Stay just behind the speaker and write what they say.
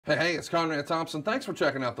Hey, it's Conrad Thompson. Thanks for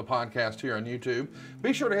checking out the podcast here on YouTube.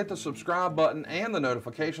 Be sure to hit the subscribe button and the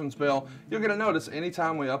notifications bell. You'll get a notice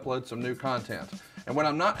anytime we upload some new content. And when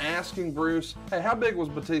I'm not asking Bruce, hey, how big was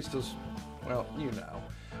Batista's? Well, you know.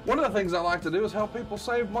 One of the things I like to do is help people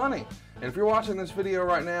save money. And if you're watching this video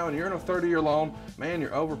right now and you're in a 30-year loan, man,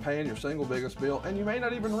 you're overpaying your single biggest bill and you may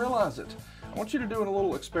not even realize it. I want you to do a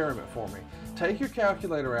little experiment for me. Take your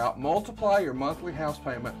calculator out, multiply your monthly house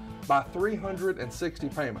payment by 360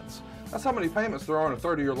 payments. That's how many payments there are on a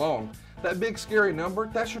 30-year loan. That big scary number,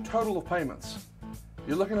 that's your total of payments.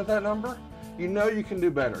 You're looking at that number? You know you can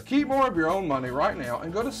do better. Keep more of your own money right now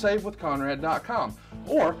and go to savewithconrad.com.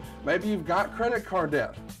 Or maybe you've got credit card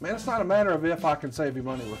debt. Man, it's not a matter of if I can save you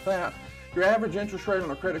money with that. Your average interest rate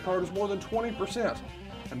on a credit card is more than 20%.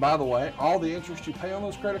 And by the way, all the interest you pay on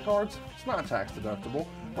those credit cards, it's not tax deductible.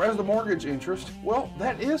 Whereas the mortgage interest, well,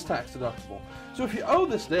 that is tax deductible. So if you owe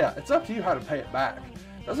this debt, it's up to you how to pay it back.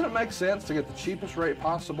 Doesn't it make sense to get the cheapest rate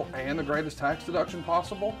possible and the greatest tax deduction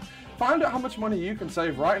possible? Find out how much money you can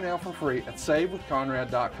save right now for free at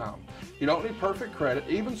savewithconrad.com. You don't need perfect credit.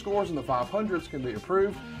 Even scores in the 500s can be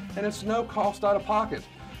approved, and it's no cost out of pocket.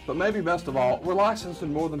 But maybe best of all, we're licensed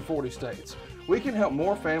in more than 40 states. We can help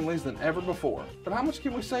more families than ever before. But how much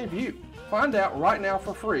can we save you? Find out right now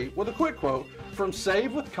for free with a quick quote from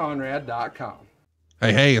savewithconrad.com.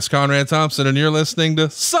 Hey, it's Conrad Thompson, and you're listening to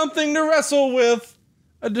Something to Wrestle with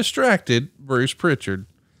a distracted Bruce Prichard.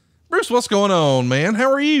 Bruce, what's going on, man?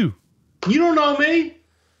 How are you? You don't know me?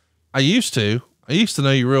 I used to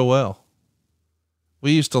know you real well.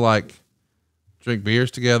 We used to like drink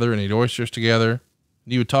beers together and eat oysters together.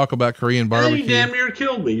 You would talk about Korean barbecue. You damn near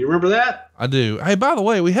killed me. You remember that? I do. Hey, by the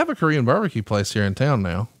way, we have a Korean barbecue place here in town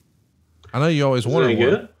now. I know you always wanted one.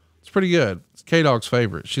 Good? It's pretty good. It's K-Dog's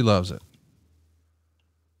favorite. She loves it.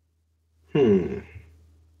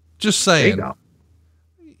 Just saying.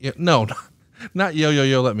 Yeah, no, not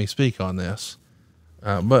yo, let me speak on this.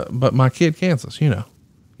 But my kid, Kansas, you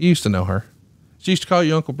used to know her. She used to call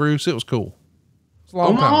you Uncle Bruce. It was cool. It's a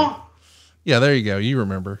long time ago. Yeah, there you go. You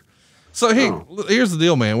remember. So here's the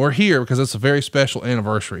deal, man. We're here because it's a very special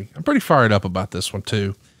anniversary. I'm pretty fired up about this one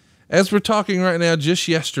too. As we're talking right now, just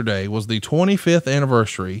yesterday was the 25th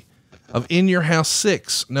anniversary of In Your House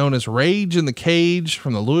 6, known as Rage in the Cage,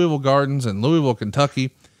 from the Louisville Gardens in Louisville,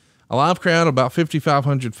 Kentucky. A live crowd, about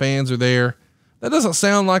 5,500 fans are there. That doesn't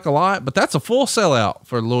sound like a lot, but that's a full sellout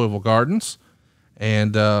for Louisville Gardens.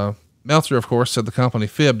 And Meltzer, of course, said the company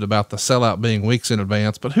fibbed about the sellout being weeks in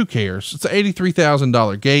advance, but who cares? It's an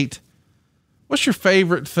 $83,000 gate. What's your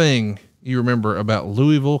favorite thing you remember about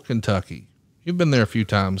Louisville, Kentucky? You've been there a few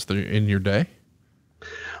times in your day.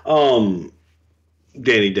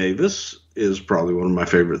 Danny Davis is probably one of my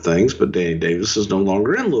favorite things, but Danny Davis is no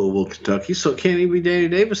longer in Louisville, Kentucky, so it can't even be Danny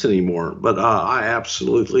Davis anymore. But I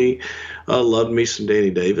absolutely loved me some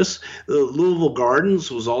Danny Davis. The Louisville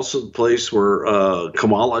Gardens was also the place where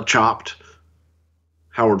Kamala chopped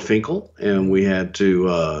Howard Finkel, and we had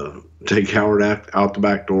to take Howard out the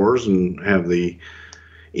back doors and have the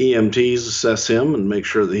EMTs assess him and make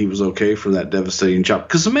sure that he was okay from that devastating chop.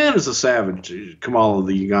 Because the man is a savage, Kamala,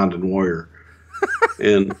 the Ugandan warrior.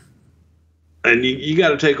 and you got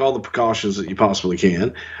to take all the precautions that you possibly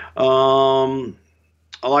can. I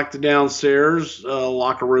like the downstairs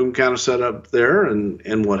locker room kind of set up there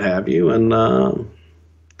and what have you. And other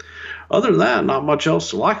than that, not much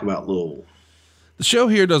else to like about Louisville. The show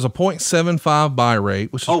here does a 0.75 buy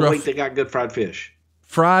rate, which is wait, they got good fried fish.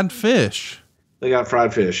 Fried fish. They got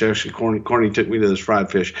fried fish. Actually, Corny took me to this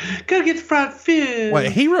fried fish. Gotta get the fried fish.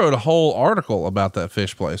 Wait, he wrote a whole article about that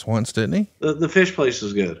fish place once, didn't he? The fish place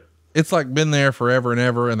is good. It's like been there forever and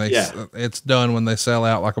ever, and it's done when they sell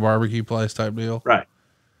out, like a barbecue place type deal. Right.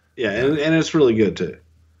 Yeah, and it's really good too.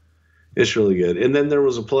 It's really good. And then there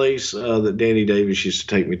was a place that Danny Davis used to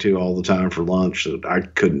take me to all the time for lunch that I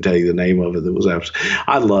couldn't tell you the name of it. That was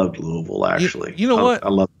I loved Louisville, actually. You know what? I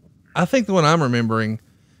love it. I think the one I'm remembering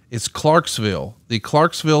is Clarksville, the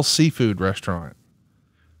Clarksville Seafood Restaurant.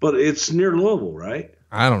 But it's near Louisville, right?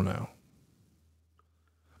 I don't know.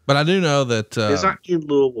 But I do know that it's not in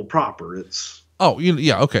Louisville proper. It's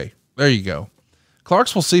okay. There you go.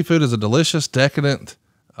 Clarksville Seafood is a delicious descendant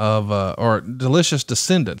of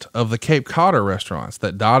the Cape Codder restaurants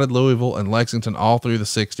that dotted Louisville and Lexington all through the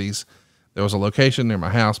 60s. There was a location near my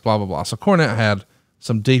house, blah, blah, blah. So Cornette had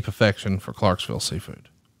some deep affection for Clarksville Seafood.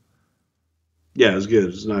 Yeah, it was good. It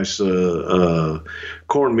was nice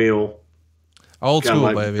cornmeal. Old school,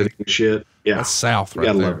 like baby. Shit. Yeah. That's South right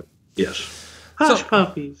there. Love it. Yes. Hush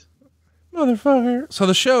puppies. Motherfucker. So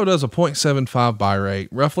the show does a 0.75 buy rate,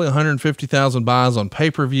 roughly 150,000 buys on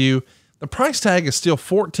pay-per-view. The price tag is still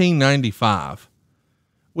 $14.95,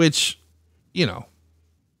 which,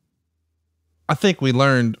 I think we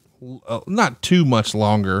learned not too much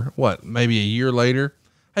longer, maybe a year later.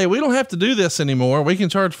 Hey, we don't have to do this anymore. We can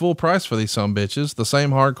charge full price for these some bitches. The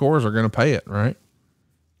same hardcores are going to pay it, right?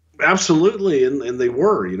 Absolutely. And they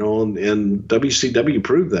were, and WCW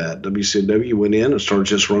proved that. WCW went in and started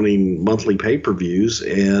just running monthly pay-per-views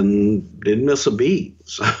and didn't miss a beat.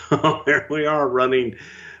 So there we are running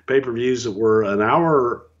pay-per-views that were an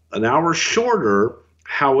hour shorter.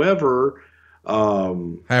 However,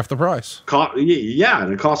 half the price.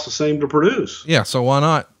 And it costs the same to produce. Yeah. So why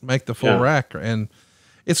not make the full rack? And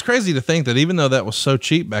it's crazy to think that even though that was so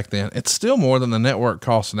cheap back then, it's still more than the network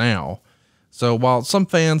costs now. So while some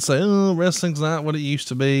fans say, oh, wrestling's not what it used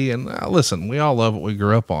to be. And listen, we all love what we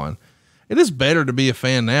grew up on. It is better to be a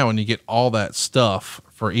fan now when you get all that stuff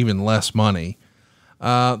for even less money.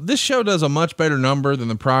 This show does a much better number than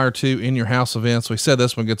the prior two In Your House events. We said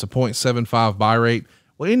this one gets a 0.75 buy rate.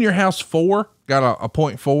 Well, In Your House 4 got a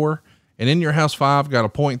 0.4 and In Your House 5 got a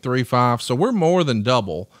 0.35. So we're more than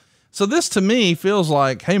double. So this to me feels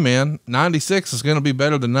like, hey man, 96 is going to be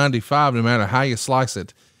better than 95 no matter how you slice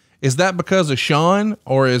it. Is that because of Shawn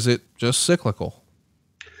or is it just cyclical?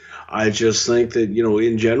 I just think that,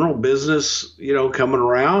 in general business, coming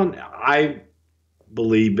around, I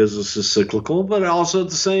believe business is cyclical, but also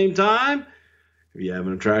at the same time, if you have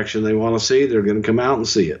an attraction they want to see, they're going to come out and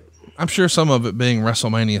see it. I'm sure some of it being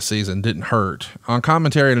WrestleMania season didn't hurt. On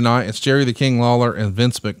commentary tonight, it's Jerry the King Lawler and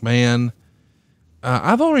Vince McMahon.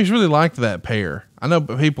 I've always really liked that pair. I know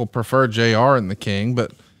people prefer JR and the King,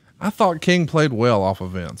 but I thought King played well off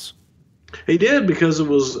of Vince. He did, because it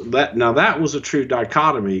was that. Now that was a true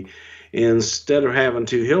dichotomy. Instead of having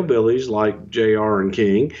two hillbillies like JR and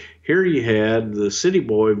King, here you had the city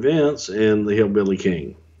boy Vince and the hillbilly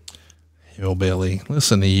King. Hillbilly,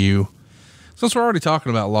 listen to you. Since we're already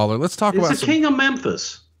talking about Lawler, let's talk about the King of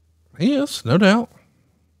Memphis. He is, no doubt.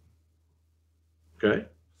 Okay.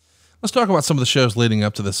 Let's talk about some of the shows leading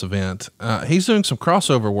up to this event. He's doing some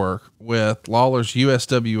crossover work with Lawler's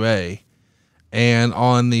USWA. And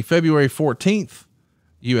on the February 14th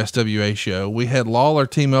USWA show, we had Lawler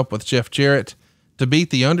team up with Jeff Jarrett to beat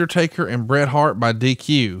The Undertaker and Bret Hart by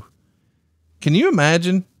DQ. Can you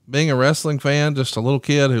imagine being a wrestling fan, just a little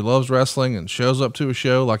kid who loves wrestling and shows up to a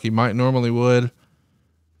show like he might normally would,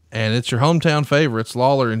 and it's your hometown favorites,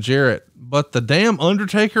 Lawler and Jarrett, but the damn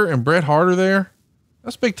Undertaker and Bret Hart are there?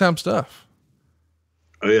 That's big time stuff.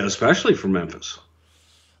 Oh yeah, especially for Memphis.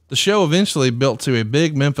 The show eventually built to a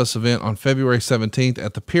big Memphis event on February 17th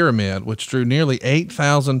at the Pyramid, which drew nearly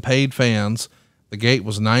 8,000 paid fans. The gate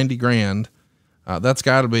was 90 grand. That's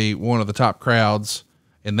got to be one of the top crowds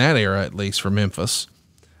in that era, at least for Memphis.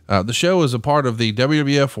 The show is a part of the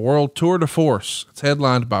WWF World Tour de Force. It's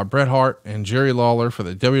headlined by Bret Hart and Jerry Lawler for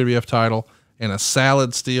the WWF title in a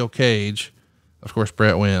solid steel cage. Of course,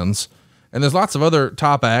 Bret wins. And there's lots of other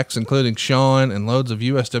top acts, including Shawn and loads of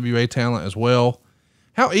USWA talent as well.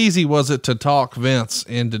 How easy was it to talk Vince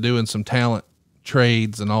into doing some talent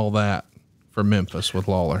trades and all that for Memphis with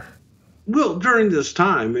Lawler? Well, during this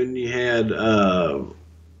time, and you had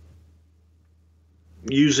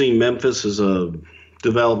using Memphis as a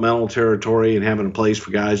developmental territory and having a place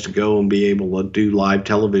for guys to go and be able to do live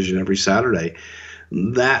television every Saturday,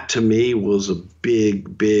 that to me was a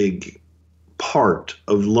big, big part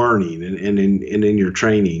of learning and in your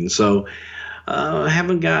training. So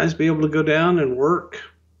having guys be able to go down and work,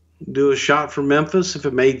 do a shot for Memphis if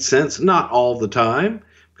it made sense, not all the time,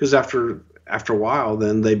 because after a while,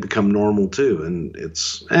 then they become normal too. And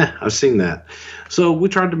it's, I've seen that. So we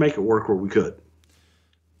tried to make it work where we could.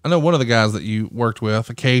 I know one of the guys that you worked with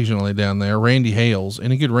occasionally down there, Randy Hales.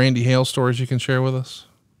 Any good Randy Hales stories you can share with us?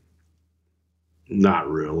 Not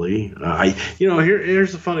really.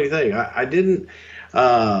 Here's the funny thing.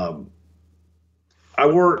 I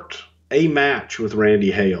worked a match with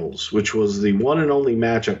Randy Hales, which was the one and only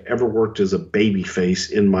match I've ever worked as a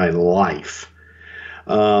babyface in my life.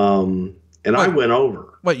 I went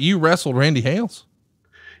over. Wait, you wrestled Randy Hales?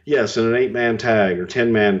 Yes, in an 8-man tag or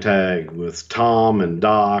 10-man tag with Tom and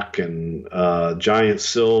Doc and Giant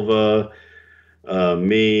Silva,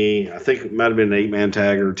 me. I think it might have been an 8-man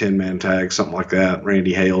tag or a 10-man tag, something like that.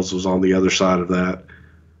 Randy Hales was on the other side of that.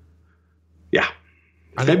 Yeah.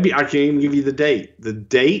 I can't even give you the date. The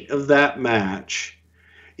date of that match,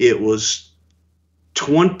 it was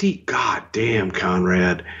 20. God damn,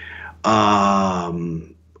 Conrad.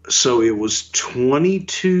 So it was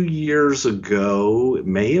 22 years ago. It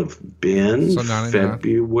may have been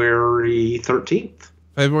February 13th.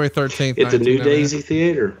 February 13th. At the New Daisy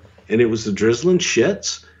Theater. And it was the Drizzling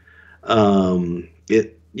Shits.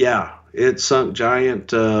 It sunk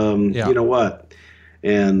giant. You know what?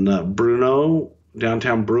 And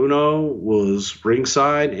downtown Bruno was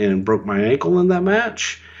ringside and broke my ankle in that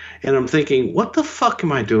match. And I'm thinking, what the fuck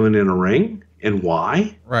am I doing in a ring, and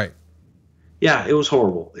why? Right. Yeah, it was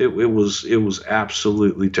horrible. It was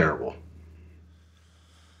absolutely terrible.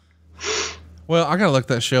 Well, I gotta look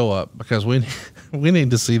that show up because we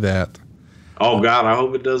need to see that. Oh God, I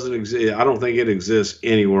hope it doesn't exist. I don't think it exists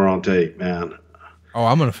anywhere on tape, man. Oh,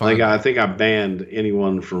 I'm gonna find. I think I banned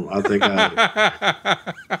anyone from. I'm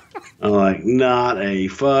like, not a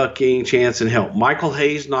fucking chance in hell. Michael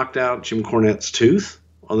Hayes knocked out Jim Cornette's tooth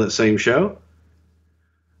on that same show.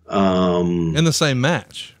 In the same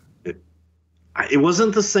match. It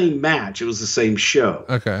wasn't the same match. It was the same show.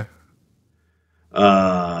 Okay.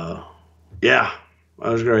 Yeah, that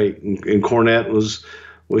was great. And Cornette was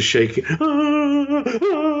shaking,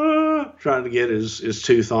 trying to get his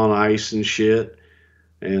tooth on ice and shit.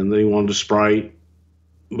 And then he wanted to Sprite.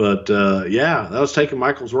 But, yeah, that was taking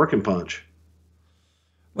Michael's working punch.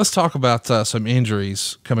 Let's talk about some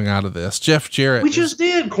injuries coming out of this. Jeff Jarrett. We just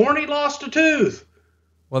did. Corny lost a tooth.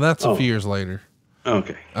 Well, that's a few years later.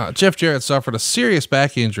 Okay. Jeff Jarrett suffered a serious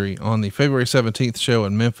back injury on the February 17th show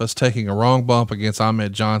in Memphis, taking a wrong bump against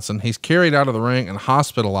Ahmed Johnson. He's carried out of the ring and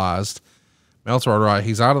hospitalized. Meltzer, right.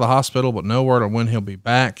 He's out of the hospital, but no word on when he'll be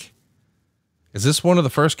back. Is this one of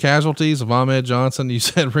the first casualties of Ahmed Johnson? You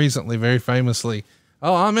said recently, very famously,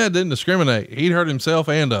 oh, Ahmed didn't discriminate. He'd hurt himself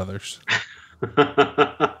and others.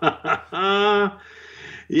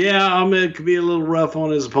 Yeah, Ahmed could be a little rough on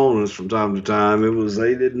his opponents from time to time.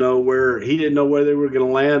 He didn't know where they were going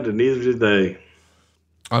to land, and neither did they.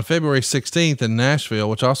 On February 16th in Nashville,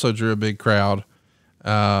 which also drew a big crowd,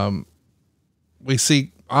 we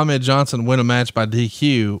see Ahmed Johnson win a match by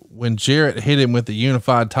DQ when Jarrett hit him with the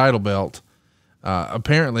unified title belt.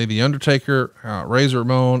 Apparently the Undertaker, Razor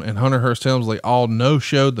Ramon, and Hunter Hearst Helmsley all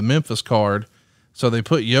no-showed the Memphis card. So they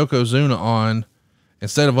put Yokozuna on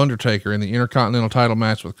instead of Undertaker in the Intercontinental title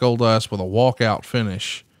match with Goldust with a walkout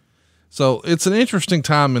finish. So it's an interesting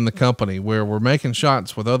time in the company where we're making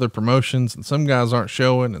shots with other promotions and some guys aren't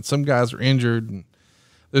showing and some guys are injured. And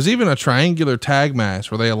there's even a triangular tag match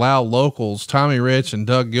where they allow locals, Tommy Rich and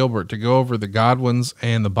Doug Gilbert, to go over the Godwins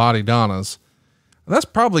and the Body Donnas. And that's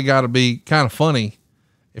probably got to be kind of funny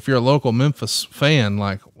if you're a local Memphis fan.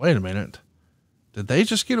 Like, wait a minute, did they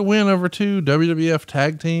just get a win over two WWF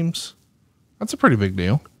tag teams? That's a pretty big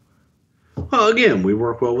deal. Well, again, we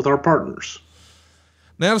work well with our partners.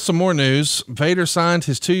 Now to some more news. Vader signed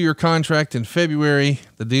his 2-year contract in February.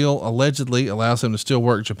 The deal allegedly allows him to still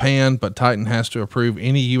work Japan, but Titan has to approve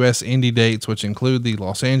any U.S. indie dates, which include the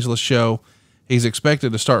Los Angeles show. He's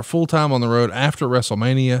expected to start full-time on the road after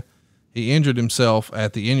WrestleMania. He injured himself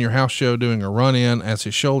at the In Your House show doing a run-in as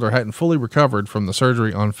his shoulder hadn't fully recovered from the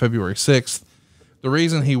surgery on February 6th. The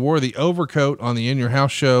reason he wore the overcoat on the In Your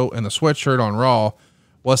House show and the sweatshirt on Raw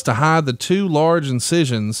was to hide the 2 large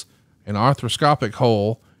incisions, an arthroscopic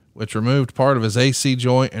hole, which removed part of his AC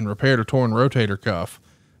joint and repaired a torn rotator cuff.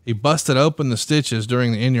 He busted open the stitches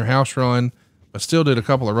during the In Your House run, but still did a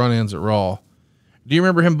couple of run-ins at Raw. Do you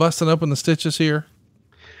remember him busting open the stitches here?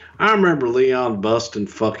 I remember Leon busting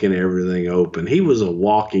fucking everything open. He was a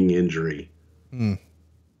walking injury.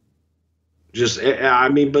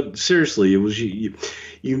 But seriously, it was you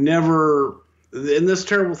never, and this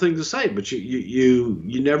terrible thing to say, but you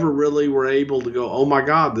never really were able to go, oh my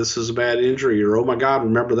God, this is a bad injury, or oh my God,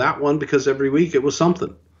 remember that one, because every week it was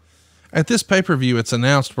something. At this pay-per-view, it's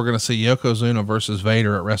announced we're going to see Yokozuna versus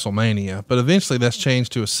Vader at WrestleMania, but eventually that's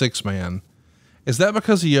changed to a 6-man. Is that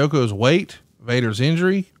because of Yoko's weight, Vader's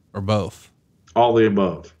injury, or both? All the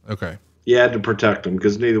above. Okay. You had to protect them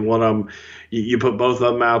because neither one of them, you put both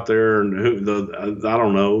of them out there and I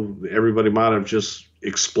don't know, everybody might have just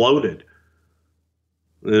exploded.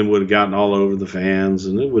 And it would have gotten all over the fans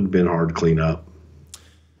and it would have been hard to clean up.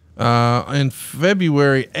 On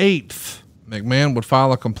February 8th, McMahon would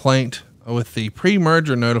file a complaint with the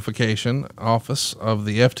pre-merger notification office of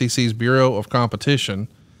the FTC's Bureau of Competition.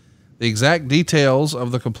 The exact details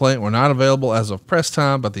of the complaint were not available as of press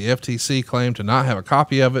time, but the FTC claimed to not have a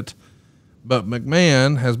copy of it. But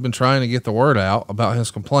McMahon has been trying to get the word out about his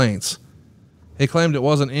complaints. He claimed it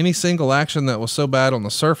wasn't any single action that was so bad on the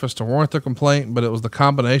surface to warrant the complaint, but it was the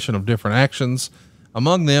combination of different actions.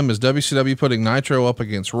 Among them is WCW putting Nitro up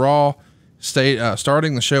against Raw,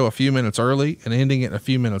 starting the show a few minutes early and ending it a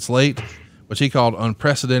few minutes late, which he called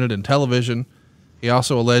unprecedented in television. He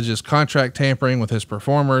also alleges contract tampering with his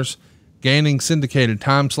performers, gaining syndicated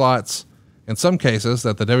time slots, in some cases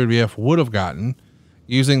that the WWF would have gotten,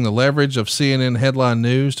 using the leverage of CNN headline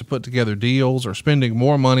news to put together deals or spending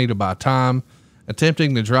more money to buy time,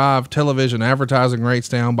 attempting to drive television advertising rates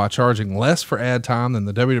down by charging less for ad time than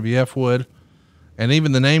the WWF would, and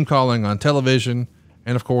even the name calling on television,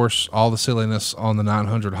 and of course, all the silliness on the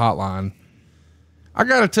 900 hotline. I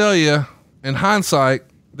gotta tell you, in hindsight,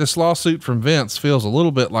 this lawsuit from Vince feels a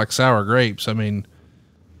little bit like sour grapes. I mean,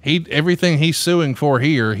 everything he's suing for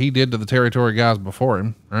here, he did to the territory guys before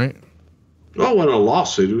him, right? Well, it wasn't a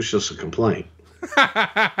lawsuit. It was just a complaint.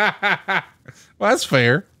 Well, that's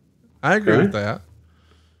fair. I agree with that.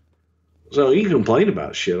 So you can complain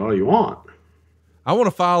about shit all you want. I want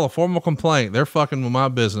to file a formal complaint. They're fucking with my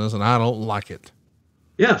business and I don't like it.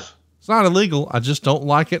 Yes. It's not illegal. I just don't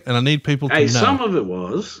like it. And I need people to know. Some of it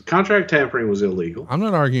was. Contract tampering was illegal. I'm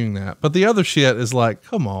not arguing that, but the other shit is like,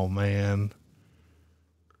 come on, man.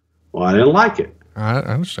 Well, I didn't like it. I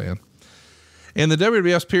understand. In the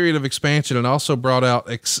WWF's period of expansion, it also brought out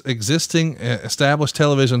existing established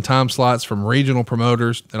television time slots from regional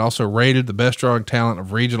promoters. It also rated the best drawing talent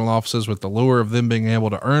of regional offices with the lure of them being able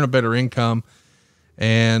to earn a better income,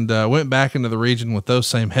 and went back into the region with those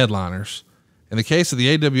same headliners. In the case of the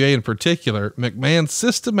AWA in particular, McMahon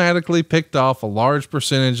systematically picked off a large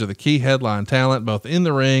percentage of the key headline talent, both in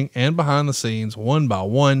the ring and behind the scenes, one by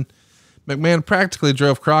one. McMahon practically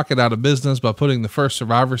drove Crockett out of business by putting the first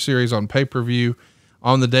Survivor Series on pay-per-view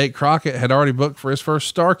on the date Crockett had already booked for his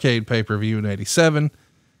first Starrcade pay-per-view in '87.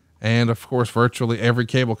 And of course, virtually every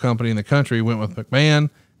cable company in the country went with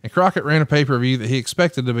McMahon, and Crockett ran a pay-per-view that he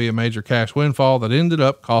expected to be a major cash windfall that ended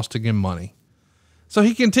up costing him money. So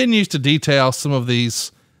he continues to detail some of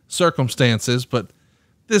these circumstances, but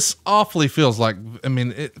this awfully feels like,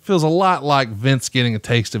 it feels a lot like Vince getting a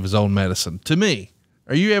taste of his own medicine to me.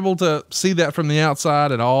 Are you able to see that from the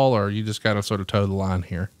outside at all, or you just got to sort of toe the line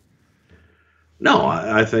here? No,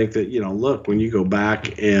 I think that, look, when you go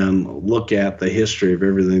back and look at the history of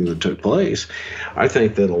everything that took place, I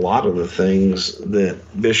think that a lot of the things that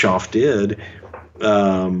Bischoff did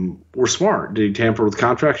were smart. Did he tamper with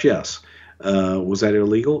contracts? Yes. Was that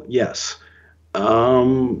illegal? Yes.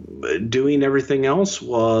 Doing everything else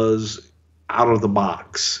was out of the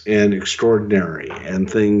box and extraordinary and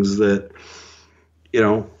things that,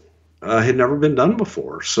 had never been done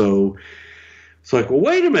before. So it's like, well,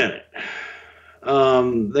 wait a minute.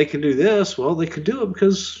 They can do this. Well, they could do it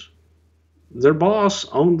because their boss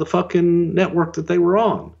owned the fucking network that they were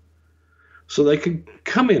on. So they could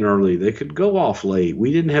come in early. They could go off late.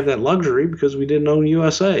 We didn't have that luxury because we didn't own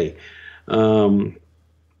USA.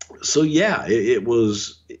 So yeah, it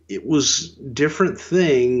was different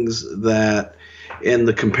things that, and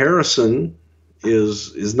the comparison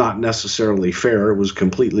is not necessarily fair. It was a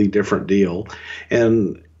completely different deal.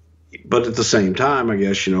 But at the same time, I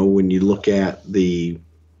guess, when you look at the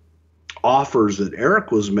offers that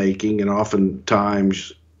Eric was making and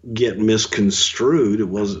oftentimes get misconstrued,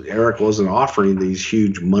 Eric wasn't offering these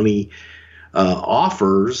huge money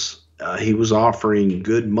offers. He was offering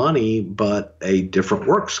good money, but a different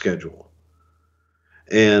work schedule,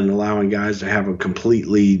 and allowing guys to have a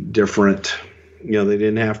completely different, they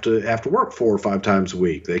didn't have to work 4 or 5 times a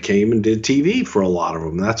week. They came and did TV for a lot of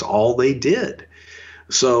them. That's all they did.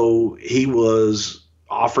 So he was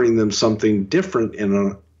offering them something different and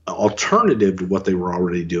an alternative to what they were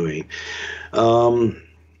already doing.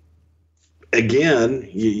 Again,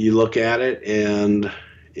 you look at it, and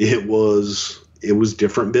it was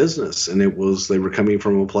different business, and they were coming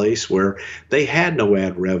from a place where they had no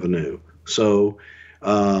ad revenue. So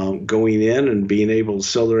going in and being able to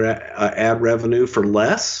sell their ad revenue for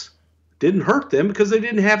less didn't hurt them because they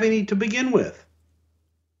didn't have any to begin with.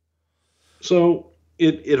 So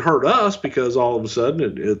it hurt us because all of a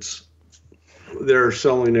sudden they're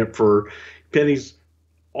selling it for pennies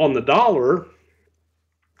on the dollar,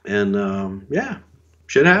 and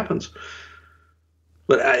shit happens.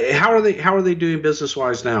 But how are they doing business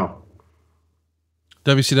wise now?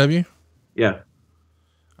 WCW? Yeah.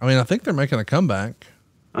 I think they're making a comeback.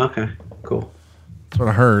 Okay, cool. That's what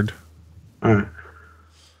I heard. All right.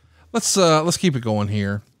 Let's keep it going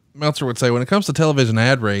here. Meltzer would say, when it comes to television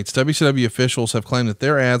ad rates, WCW officials have claimed that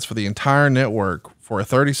their ads for the entire network for a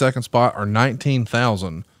 30-second spot are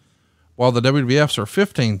 $19,000, while the WWF's are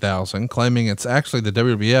 $15,000, claiming it's actually the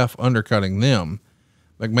WWF undercutting them.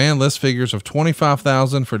 McMahon lists figures of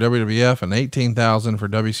 $25,000 for WWF and $18,000 for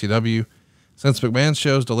WCW. Since McMahon's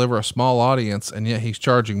shows deliver a small audience and yet he's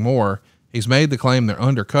charging more, he's made the claim they're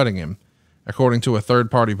undercutting him. According to a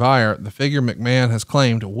third-party buyer, the figure McMahon has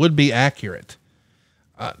claimed would be accurate.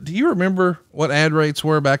 Do you remember what ad rates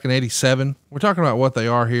were back in '87? We're talking about what they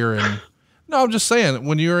are here. No, I'm just saying,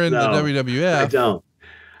 when you were in the WWF. I don't.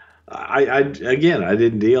 I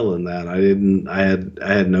didn't deal in that.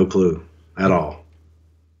 I had no clue at all.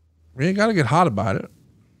 You ain't got to get hot about it.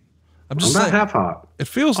 I'm just not saying, half hot. It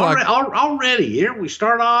feels like already here we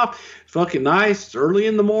start off fucking nice. It's early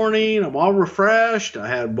in the morning. I'm all refreshed. I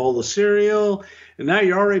had a bowl of cereal, and now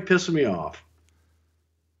you're already pissing me off.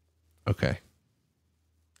 Okay.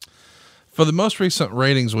 For the most recent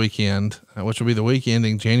ratings weekend, which will be the week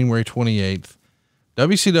ending January 28th,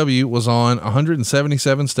 WCW was on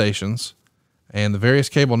 177 stations, and the various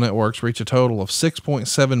cable networks reach a total of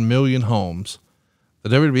 6.7 million homes. The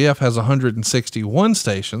WWF has 161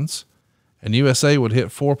 stations, and USA would hit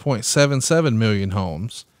 4.77 million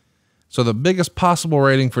homes. So the biggest possible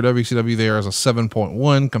rating for WCW there is a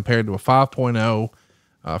 7.1 compared to a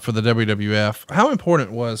 5.0 for the WWF. How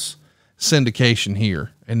important was syndication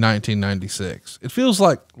here in 1996? It feels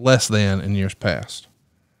like less than in years past.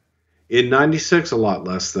 In 96, a lot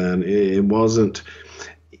less than. It wasn't.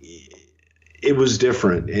 It was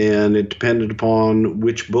different, and it depended upon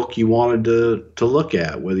which book you wanted to look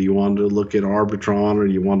at, whether you wanted to look at Arbitron or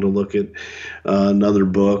you wanted to look at another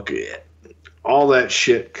book. All that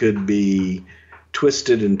shit could be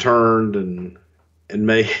twisted and turned and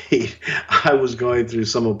made. I was going through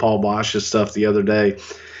some of Paul Bosch's stuff the other day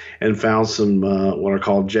and found some what I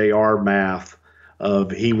call JR math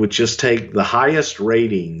of he would just take the highest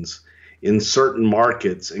ratings in certain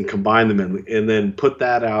markets and combine them and then put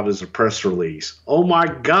that out as a press release. Oh my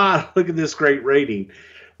God, look at this great rating,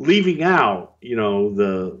 leaving out,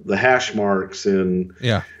 the hash marks in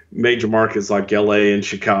major markets like LA and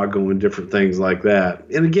Chicago and different things like that.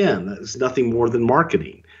 And again, that's nothing more than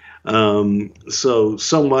marketing. So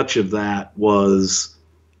much of that was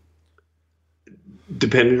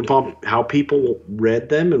depending upon how people read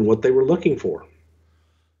them and what they were looking for.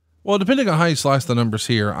 Well, depending on how you slice the numbers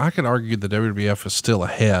here, I could argue the WWF is still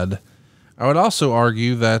ahead. I would also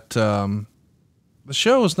argue that the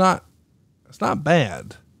show is not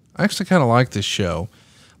bad. I actually kind of like this show.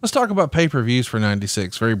 Let's talk about pay-per-views for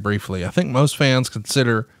 96 very briefly. I think most fans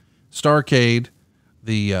consider Starrcade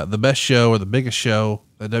the best show or the biggest show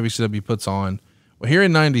that WCW puts on. Well, here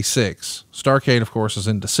in 96, Starrcade, of course, is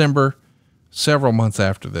in December, several months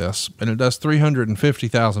after this, and it does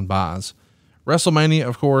 350,000 buys. WrestleMania,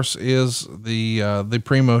 of course, is the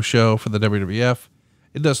primo show for the WWF.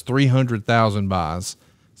 It does 300,000 buys.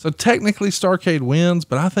 So technically Starrcade wins,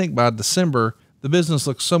 but I think by December, the business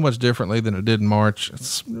looks so much differently than it did in March.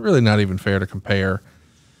 It's really not even fair to compare.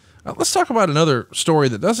 Let's talk about another story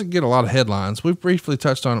that doesn't get a lot of headlines. We've briefly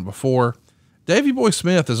touched on it before. Davey Boy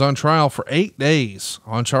Smith is on trial for 8 days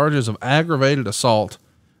on charges of aggravated assault.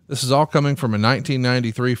 This is all coming from a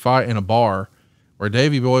 1993 fight in a bar where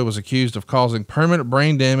Davey Boy was accused of causing permanent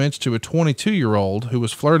brain damage to a 22-year-old who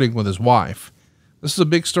was flirting with his wife. This is a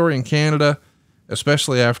big story in Canada,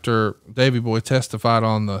 especially after Davey Boy testified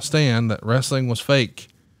on the stand that wrestling was fake.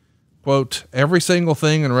 Quote, "Every single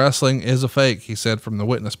thing in wrestling is a fake," he said from the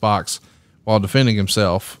witness box while defending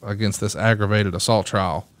himself against this aggravated assault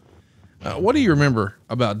trial. What do you remember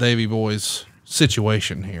about Davey Boy's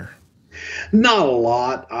situation here? Not a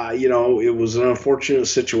lot. It was an unfortunate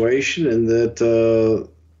situation in that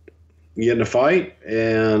you get in a fight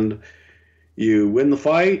and you win the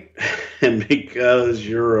fight, and because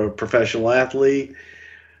you're a professional athlete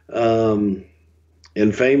and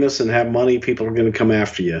famous and have money, people are going to come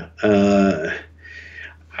after you.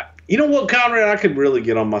 You know what, Conrad? I could really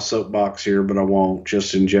get on my soapbox here, but I won't,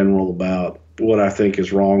 just in general about what I think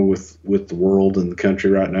is wrong with the world and the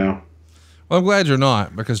country right now. Well, I'm glad you're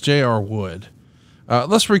not, because JR would.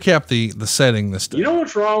 Let's recap the setting this day. You know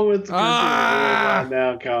what's wrong with the country right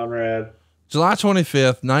now, Conrad? July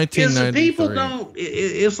 25th, 1993. People don't,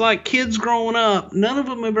 it's like kids growing up. None of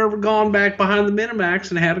them have ever gone back behind the Minimax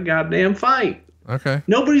and had a goddamn fight. Okay.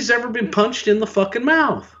 Nobody's ever been punched in the fucking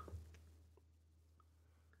mouth.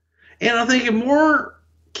 And I think if more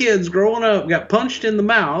kids growing up got punched in the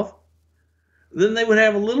mouth, then they would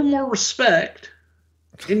have a little more respect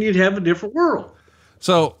and you'd have a different world.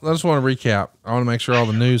 So I just want to recap. I want to make sure all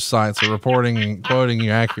the news sites are reporting and quoting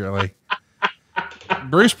you accurately.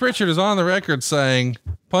 Bruce Prichard is on the record saying,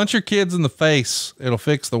 "Punch your kids in the face. It'll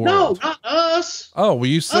fix the world." No, not us. Oh, well,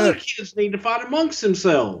 you said other kids need to fight amongst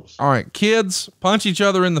themselves. All right. Kids, punch each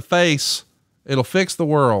other in the face. It'll fix the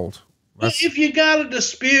world. If you got a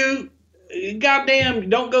dispute, goddamn,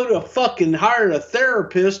 don't go to a fucking hire a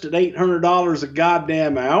therapist at $800 a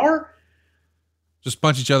goddamn hour. Just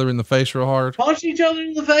punch each other in the face real hard. Punch each other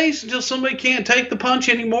in the face until somebody can't take the punch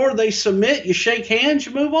anymore. They submit, you shake hands,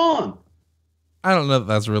 you move on. I don't know if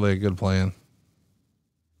that's really a good plan.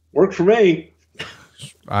 Worked for me.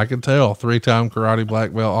 I can tell. 3-time karate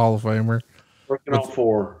black belt Hall of Famer. Working on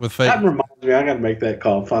 4. With fake. That reminds me, I got to make that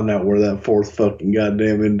call and find out where that 4th fucking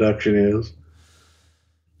goddamn induction is.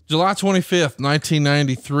 July 25th,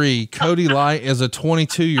 1993, Cody Light is a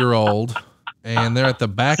 22-year-old, and they're at the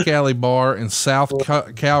Back Alley Bar in South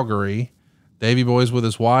Calgary. Davey Boy's with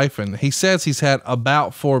his wife, and he says he's had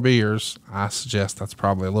about 4 beers. I suggest that's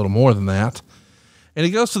probably a little more than that. And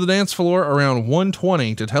he goes to the dance floor around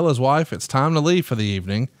 1:20 to tell his wife it's time to leave for the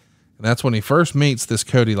evening. And that's when he first meets this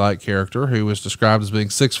Cody Light character, who was described as being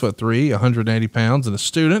 6'3", 180 pounds, and a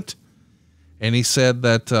student. And he said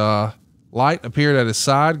that, Light appeared at his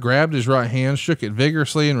side, grabbed his right hand, shook it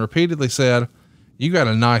vigorously, and repeatedly said, "You got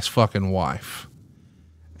a nice fucking wife."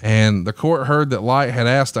 And the court heard that Light had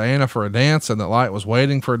asked Diana for a dance and that Light was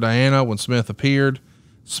waiting for Diana when Smith appeared.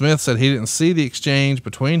 Smith said he didn't see the exchange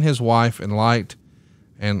between his wife and Light.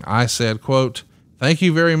 And I said, quote, "Thank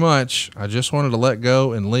you very much. I just wanted to let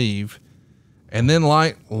go and leave." And then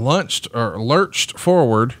Light lurched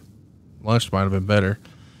forward. Lunched might have been better.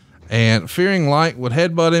 And fearing Light would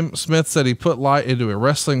headbutt him, Smith said he put Light into a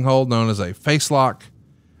wrestling hold known as a face lock,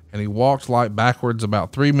 and he walked Light backwards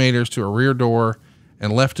about 3 meters to a rear door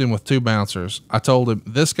and left him with 2 bouncers. I told him,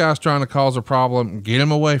 "This guy's trying to cause a problem. Get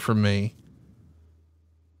him away from me."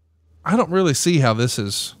 I don't really see how this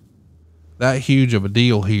is that huge of a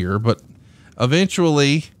deal here, but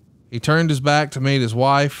eventually he turned his back to meet his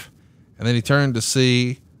wife, and then he turned to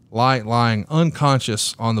see Light lying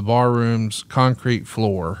unconscious on the barroom's concrete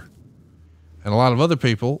floor. And a lot of other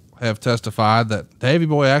people have testified that Davey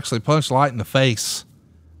Boy actually punched Light in the face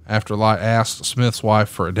after Light asked Smith's wife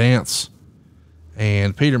for a dance.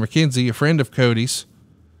 And Peter McKenzie, a friend of Cody's,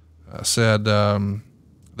 said that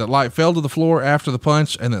Light fell to the floor after the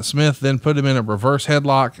punch and that Smith then put him in a reverse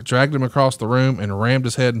headlock, dragged him across the room, and rammed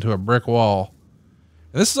his head into a brick wall.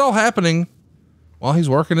 And this is all happening while he's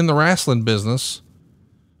working in the wrestling business,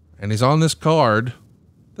 and he's on this card.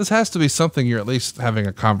 This has to be something you're at least having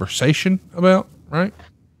a conversation about, right?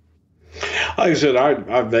 Like I said,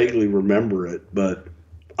 I vaguely remember it, but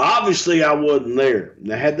obviously I wasn't there.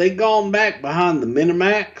 Now, had they gone back behind the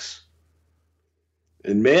Minimax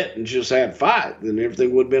and met and just had a fight, then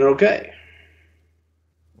everything would have been okay.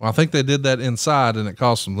 Well, I think they did that inside and it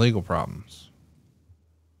caused some legal problems.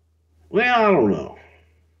 Well, I don't know.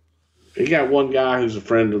 You got one guy who's a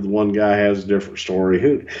friend of the one guy has a different story.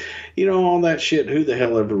 Who, all that shit, who the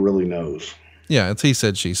hell ever really knows? Yeah, it's he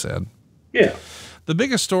said, she said. Yeah. The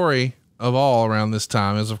biggest story of all around this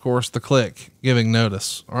time is, of course, the Clique giving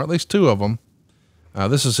notice, or at least 2 of them.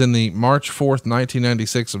 This is in the March 4th,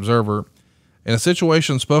 1996 Observer. In a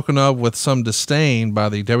situation spoken of with some disdain by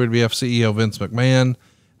the WWF CEO Vince McMahon,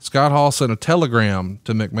 Scott Hall sent a telegram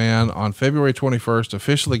to McMahon on February 21st,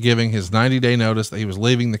 officially giving his 90-day notice that he was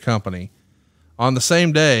leaving the company. On the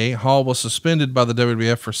same day, Hall was suspended by the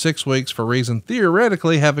WWF for 6 weeks for reason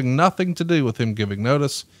theoretically having nothing to do with him giving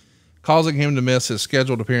notice, causing him to miss his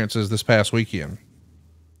scheduled appearances this past weekend.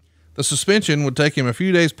 The suspension would take him a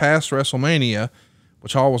few days past WrestleMania,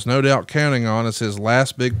 which Hall was no doubt counting on as his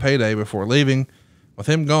last big payday before leaving. With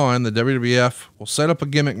him gone, the WWF will set up a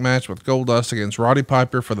gimmick match with Goldust against Roddy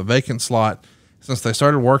Piper for the vacant slot, since they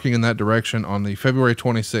started working in that direction on the February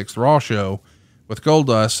 26th Raw show, with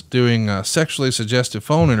Goldust doing a sexually suggestive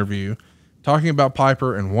phone interview, talking about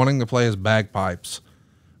Piper and wanting to play his bagpipes.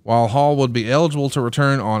 While Hall would be eligible to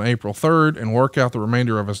return on April 3rd and work out the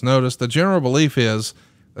remainder of his notice, the general belief is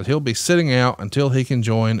that he'll be sitting out until he can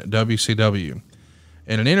join WCW.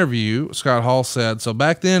 In an interview, Scott Hall said, "So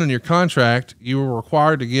back then in your contract, you were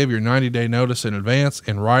required to give your 90-day notice in advance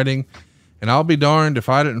in writing, and I'll be darned if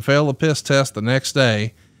I didn't fail the piss test the next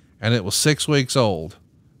day, and it was 6 weeks old."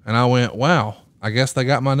 And I went, wow, I guess they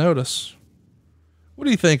got my notice. What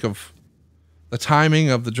do you think of the timing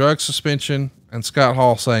of the drug suspension and Scott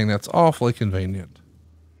Hall saying that's awfully convenient?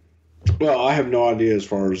 Well, I have no idea as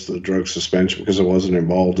far as the drug suspension because I wasn't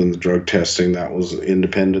involved in the drug testing. That was an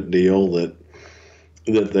independent deal that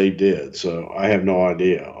they did. So I have no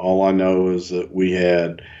idea. All I know is that we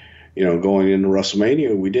had, going into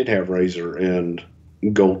WrestleMania, we did have Razor and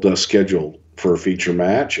Goldust scheduled for a feature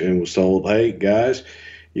match and was told, "Hey guys,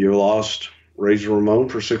 you lost Razor Ramon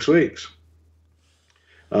for 6 weeks."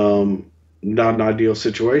 Not an ideal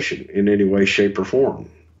situation in any way, shape, or form.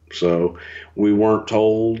 So we weren't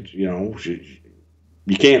told, you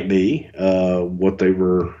can't be, what they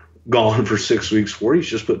were gone for 6 weeks for. He's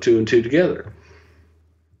just put 2 and 2 together.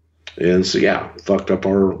 And so, fucked up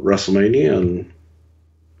our WrestleMania and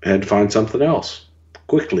had to find something else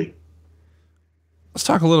quickly. Let's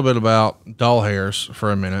talk a little bit about doll hairs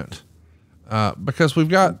for a minute. Because we've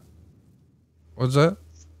got, what's that?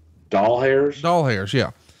 Doll hairs? Doll hairs.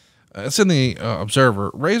 Yeah. It's in the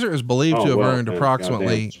Observer. Razor is believed to have earned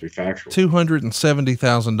approximately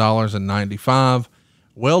 $270,000 in 95,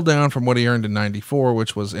 well down from what he earned in 94,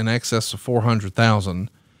 which was in excess of 400,000.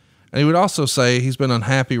 And he would also say he's been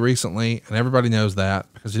unhappy recently, and everybody knows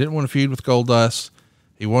that, because he didn't want to feud with Goldust.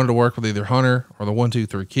 He wanted to work with either Hunter or the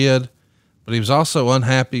 1-2-3 Kid, but he was also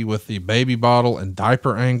unhappy with the baby bottle and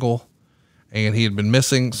diaper angle. And he had been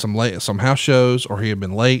missing some house shows, or he had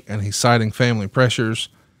been late, and he's citing family pressures.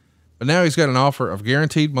 But now he's got an offer of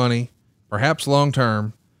guaranteed money, perhaps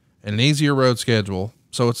long-term, and an easier road schedule.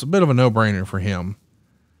 So it's a bit of a no-brainer for him.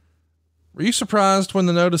 Were you surprised when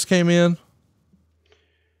the notice came in?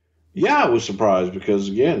 Yeah, I was surprised because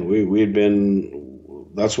again, we had been,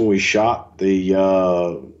 that's when we shot the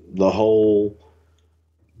whole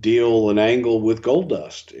deal and angle with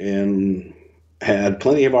Goldust, and had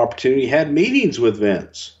plenty of opportunity, had meetings with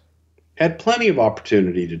Vince, had plenty of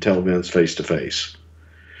opportunity to tell Vince face to face.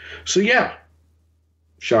 So yeah,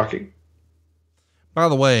 shocking. By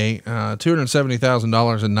the way,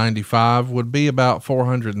 $270,000 in 95 would be about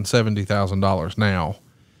 $470,000 now,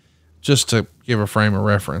 just to give a frame of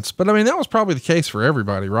reference. But I mean, that was probably the case for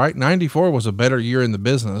everybody, right? 94 was a better year in the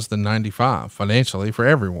business than 95 financially for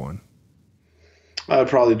everyone. It'd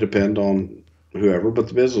probably depend on whoever, but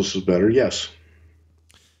the business was better. Yes.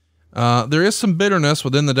 There is some bitterness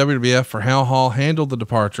within the WWF for how Hall handled the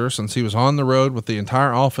departure, since he was on the road with the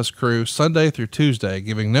entire Office crew Sunday through Tuesday,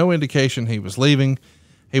 giving no indication he was leaving.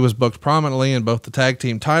 He was booked prominently in both the tag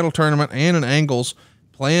team title tournament and in angles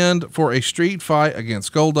planned for a street fight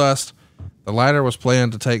against Goldust. The latter was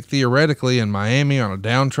planned to take theoretically in Miami on a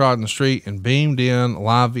downtrodden street and beamed in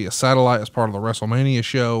live via satellite as part of the WrestleMania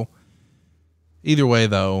show. Either way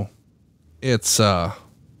though, it's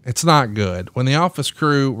not good. When the Office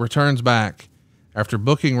crew returns back after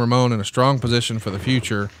booking Ramon in a strong position for the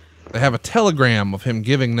future, they have a telegram of him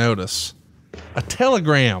giving notice. A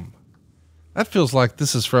telegram. That feels like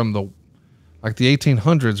this is from the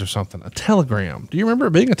 1800s or something. A telegram. Do you remember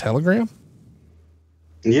it being a telegram?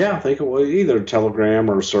 Yeah, I think it was either a telegram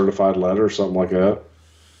or a certified letter or something like that.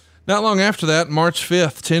 Not long after that, March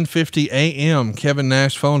 5th, 10:50 a.m., Kevin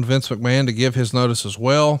Nash phoned Vince McMahon to give his notice as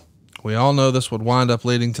well. We all know this would wind up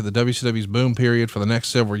leading to the WCW's boom period for the next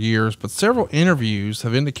several years, but several interviews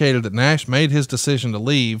have indicated that Nash made his decision to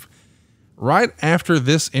leave right after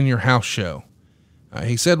this In Your House show.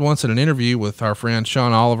 He said once in an interview with our friend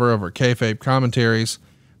Sean Oliver over at Kayfabe Commentaries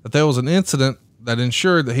that there was an incident that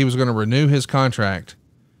ensured that he was going to renew his contract,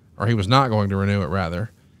 or he was not going to renew it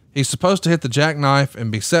rather. He's supposed to hit the jackknife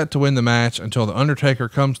and be set to win the match until the Undertaker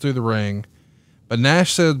comes through the ring. But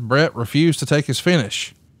Nash said Bret refused to take his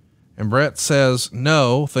finish. And Bret says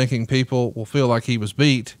no, thinking people will feel like he was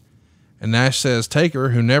beat. And Nash says Taker,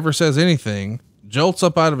 who never says anything, jolts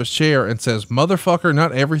up out of his chair and says, "Motherfucker,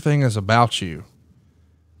 not everything is about you.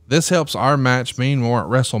 This helps our match mean more at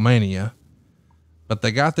WrestleMania." But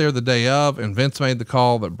they got there the day of, and Vince made the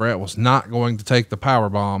call that Bret was not going to take the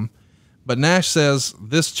powerbomb. But Nash says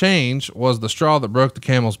this change was the straw that broke the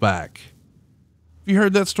camel's back. Have you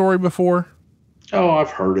heard that story before? Oh,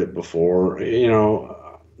 I've heard it before. You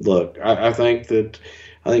know, look, I think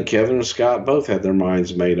Kevin and Scott both had their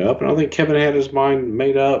minds made up, and I think Kevin had his mind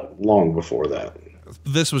made up long before that.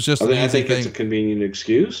 This was just I think it's a convenient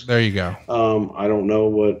excuse. There you go. I don't know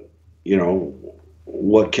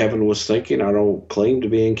what Kevin was thinking. I don't claim to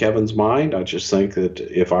be in Kevin's mind. I just think that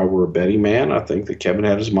if I were a betting man, I think that Kevin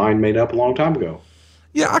had his mind made up a long time ago.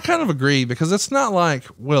 Yeah, I kind of agree, because it's not like,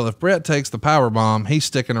 well, if Bret takes the power bomb, he's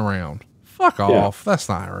sticking around. Fuck off. Yeah. That's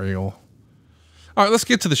not real. All right, let's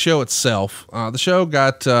get to the show itself. The show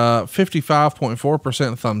got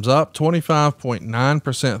 55.4% thumbs up,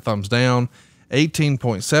 25.9% thumbs down,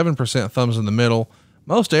 18.7% thumbs in the middle.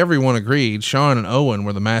 Most everyone agreed Shawn and Owen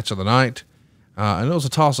were the match of the night. And it was a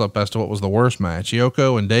toss-up as to what was the worst match,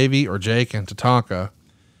 Yoko and Davey or Jake and Tatanka.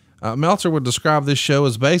 Meltzer would describe this show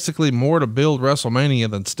as basically more to build WrestleMania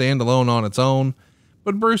than stand alone on its own.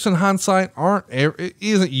 But Bruce, in hindsight,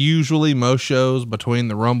 isn't usually most shows between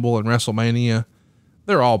the Rumble and WrestleMania.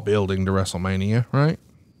 They're all building to WrestleMania, right?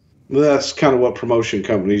 That's kind of what promotion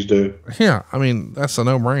companies do. Yeah, I mean, that's a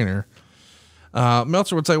no-brainer.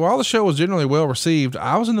 Meltzer would say, while the show was generally well received,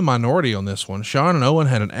 I was in the minority on this one. Shawn and Owen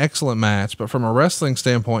had an excellent match, but from a wrestling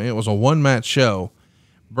standpoint, it was a one-match show.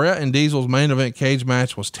 Bret and Diesel's main event cage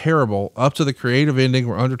match was terrible, up to the creative ending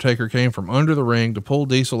where Undertaker came from under the ring to pull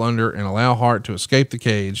Diesel under and allow Hart to escape the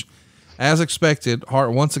cage. As expected,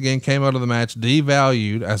 Hart once again came out of the match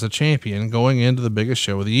devalued as a champion going into the biggest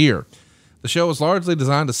show of the year. The show was largely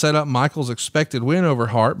designed to set up Michaels' expected win over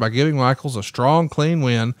Hart by giving Michaels a strong, clean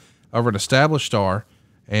win over an established star,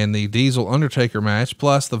 and the Diesel Undertaker match,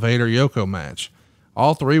 plus the Vader Yoko match.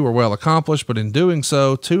 All three were well accomplished, but in doing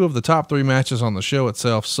so, two of the top three matches on the show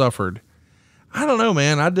itself suffered. I don't know,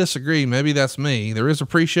 man. I disagree. Maybe that's me. There is a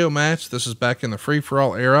pre-show match. This is back in the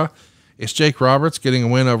free-for-all era. It's Jake Roberts getting a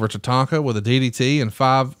win over Tatanka with a DDT in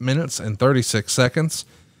 5 minutes and 36 seconds.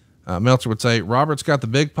 Meltzer would say Roberts got the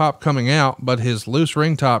big pop coming out, but his loose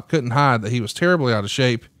ring top couldn't hide that he was terribly out of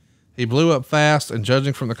shape. He blew up fast, and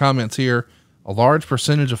judging from the comments here, a large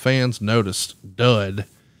percentage of fans noticed. Dud.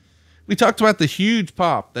 We talked about the huge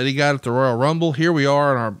pop that he got at the Royal Rumble. Here we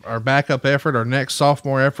are in our backup effort, our next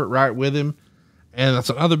sophomore effort right with him. And that's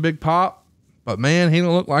another big pop, but man, he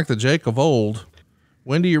don't look like the Jake of old.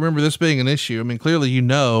 When do you remember this being an issue? I mean, clearly, you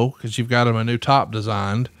know, cause you've got him a new top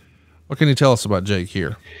designed. What can you tell us about Jake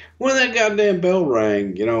here? When that goddamn bell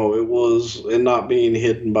rang, you know, it was, and not being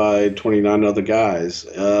hidden by 29 other guys.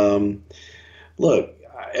 Look,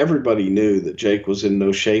 everybody knew that Jake was in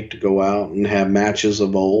no shape to go out and have matches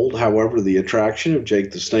of old. However, the attraction of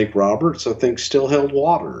Jake the Snake Roberts, I think, still held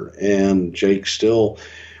water, and Jake still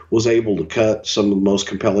was able to cut some of the most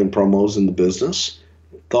compelling promos in the business.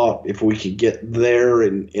 Thought if we could get there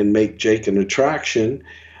and make Jake an attraction,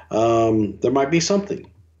 there might be something.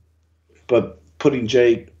 But putting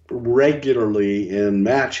Jake regularly in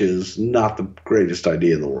matches, not the greatest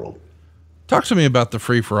idea in the world. Talk to me about the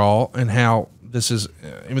free-for-all and how this is,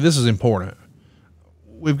 I mean, this is important.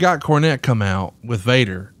 We've got Cornette come out with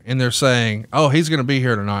Vader, and they're saying, oh, he's going to be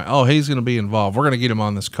here tonight. Oh, he's going to be involved. We're going to get him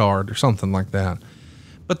on this card or something like that.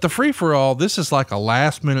 But the free-for-all, this is like a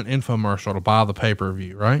last-minute infomercial to buy the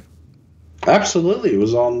pay-per-view, right? Absolutely. It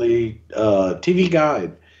was on the TV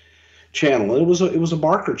Guide channel. It was a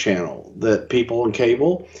Barker channel that people on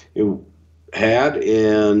cable had,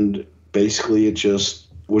 and basically it just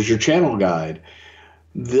was your channel guide.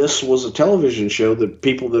 This was a television show that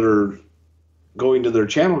people that are going to their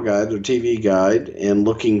channel guide, their TV guide, and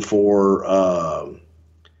looking for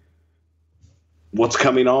what's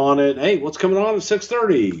coming on at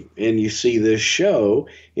 6:30, and you see this show.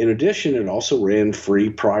 In addition, it also ran free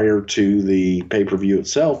prior to the pay-per-view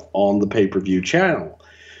itself on the pay-per-view channel.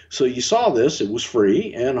 So you saw this, it was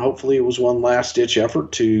free, and hopefully it was one last ditch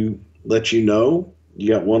effort to let you know you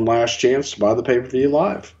got one last chance to buy the pay-per-view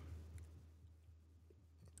live.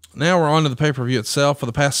 Now we're on to the pay-per-view itself. For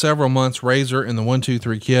the past several months, Razor and the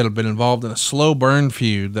 1-2-3 Kid have been involved in a slow burn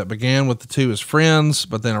feud that began with the two as friends,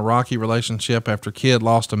 but then a rocky relationship after Kid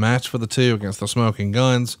lost a match for the two against the Smoking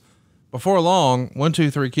Guns. Before long,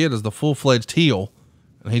 1-2-3 Kid is the full-fledged heel,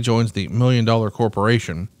 and he joins the $1 Million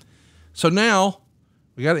Corporation. So now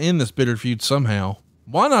we got to end this bitter feud somehow.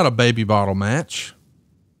 Why not a baby bottle match?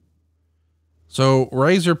 So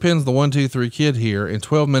Razor pins the 1-2-3 Kid here in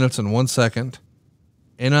 12 minutes and 1 second.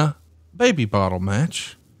 In a baby bottle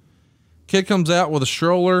match. Kid comes out with a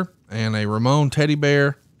stroller and a Ramon teddy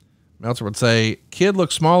bear. Meltzer would say Kid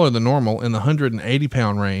looked smaller than normal in the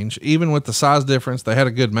 180-pound range. Even with the size difference, they had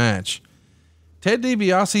a good match. Ted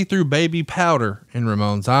DiBiase threw baby powder in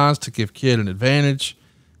Ramon's eyes to give Kid an advantage.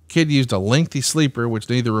 Kid used a lengthy sleeper, which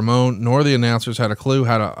neither Ramon nor the announcers had a clue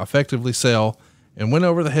how to effectively sell, and went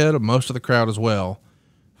over the head of most of the crowd as well.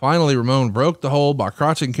 Finally, Ramon broke the hold by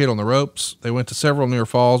crotching Kid on the ropes. They went to several near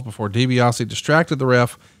falls before DiBiase distracted the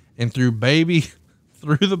ref and threw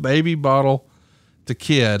the baby bottle to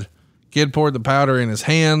Kid. Kid poured the powder in his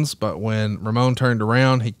hands, but when Ramon turned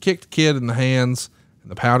around, he kicked Kid in the hands, and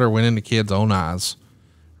the powder went into Kid's own eyes.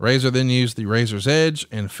 Razor then used the Razor's Edge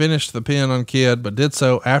and finished the pin on Kid, but did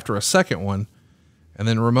so after a second one. And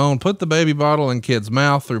then Ramon put the baby bottle in Kid's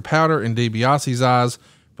mouth, threw powder in DiBiase's eyes,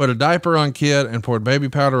 put a diaper on Kid, and poured baby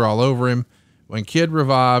powder all over him. When Kid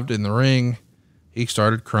revived in the ring, he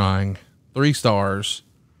started crying. 3 stars.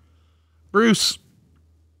 Bruce,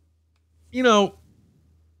 you know,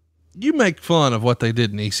 you make fun of what they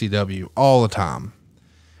did in ECW all the time.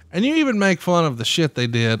 And you even make fun of the shit they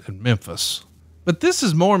did in Memphis. But this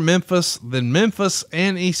is more Memphis than Memphis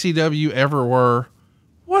and ECW ever were.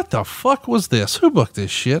 What the fuck was this? Who booked this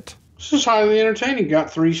shit? This is highly entertaining. Got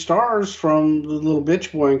 3 stars from the little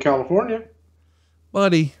bitch boy in California.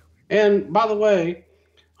 Buddy. And by the way,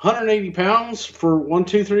 180 pounds for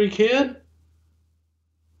 1-2-3 Kid?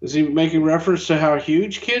 Is he making reference to how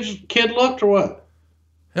huge Kid looked or what?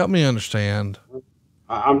 Help me understand.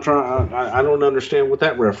 I don't understand what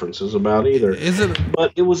that reference is about either. Is it?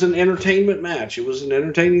 But it was an entertainment match. It was an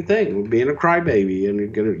entertaining thing. Being a crybaby,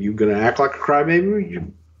 and you're gonna act like a crybaby. You're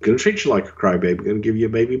gonna treat you like a crybaby. Gonna give you a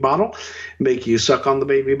baby bottle, make you suck on the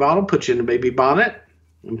baby bottle, put you in a baby bonnet,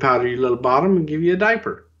 and powder your little bottom, and give you a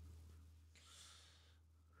diaper.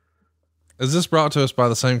 Is this brought to us by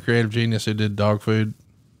the same creative genius who did dog food?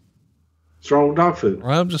 What's wrong with dog food?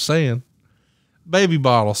 I'm just saying. Baby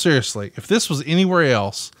bottle, seriously. If this was anywhere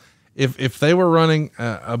else, If they were running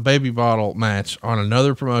a baby bottle match on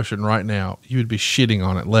another promotion right now, you would be shitting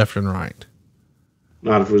on it left and right.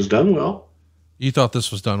 Not if it was done well. You thought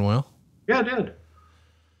this was done well? Yeah, I did.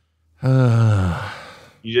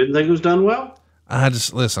 You didn't think it was done well?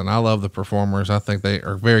 Listen, I love the performers. I think they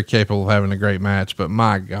are very capable of having a great match, but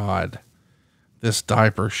my God, this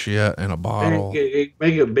diaper shit in a bottle. Make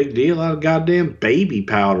a big deal out of goddamn baby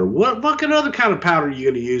powder. What fucking other kind of powder are you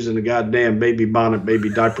going to use in a goddamn baby bonnet, baby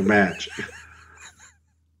diaper match?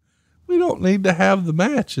 We don't need to have the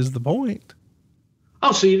match is the point.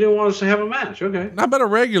 Oh, so you didn't want us to have a match. Okay. Not about a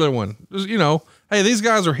regular one. Just, hey, these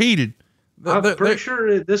guys are heated. I'm pretty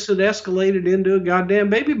sure that this had escalated into a goddamn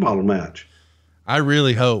baby bottle match. I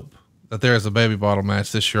really hope that there is a baby bottle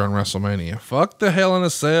match this year on WrestleMania. Fuck the Hell in a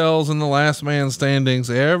Cells and the last man standings.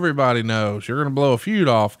 Everybody knows you're going to blow a feud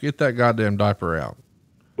off. Get that goddamn diaper out.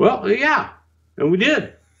 Well, yeah. And we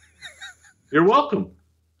did. You're welcome.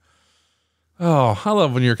 Oh, I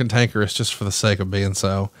love when you're cantankerous just for the sake of being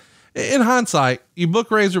so. In hindsight, you book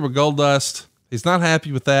Razor with Goldust. He's not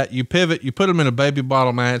happy with that. You pivot, you put him in a baby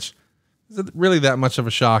bottle match. Is it really that much of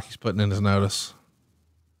a shock he's putting in his notice?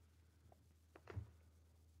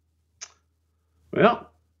 Well,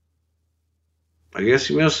 I guess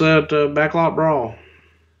you missed that backlot brawl.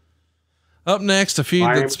 Up next, a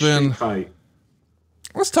feud that's been...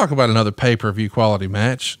 Let's talk about another pay-per-view quality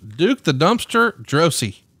match. Duke the Dumpster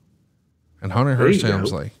Droese and Hunter Hearst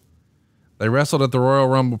Helmsley. They wrestled at the Royal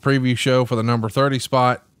Rumble preview show for the number 30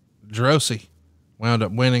 spot. Droese wound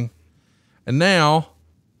up winning. And now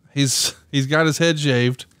he's got his head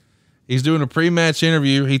shaved. He's doing a pre-match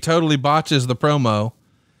interview. He totally botches the promo.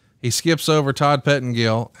 He skips over Todd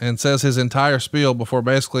Pettengill and says his entire spiel before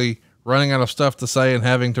basically running out of stuff to say and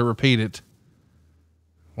having to repeat it.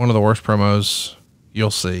 One of the worst promos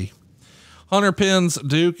you'll see. Hunter pins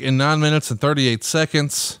Duke in 9 minutes and 38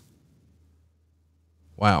 seconds.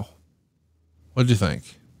 Wow. What'd you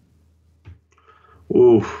think?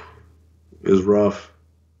 Ooh, it was rough.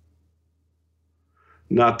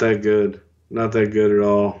 Not that good. Not that good at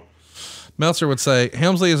all. Meltzer would say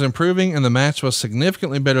Helmsley is improving and the match was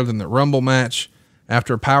significantly better than the Rumble match.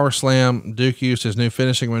 After a power slam, Duke used his new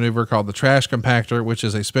finishing maneuver called the trash compactor, which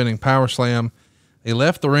is a spinning power slam. He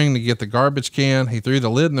left the ring to get the garbage can. He threw the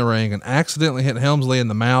lid in the ring and accidentally hit Helmsley in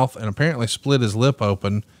the mouth and apparently split his lip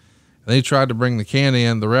open. And he tried to bring the can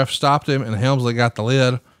in. The ref stopped him and Helmsley got the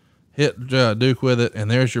lid, hit Duke with it. And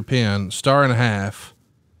there's your pin. 1.5 stars.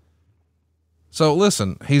 So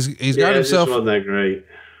listen, he's got himself. This wasn't that great.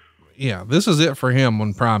 Yeah. This is it for him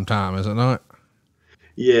on prime time, is it not?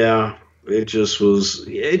 Yeah. It just was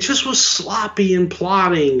sloppy and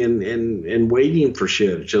plotting and waiting for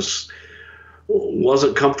shit. It just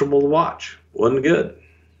wasn't comfortable to watch. Wasn't good.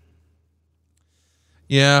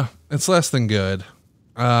 Yeah. It's less than good.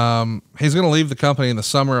 He's going to leave the company in the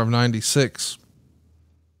summer of 96.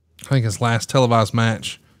 I think his last televised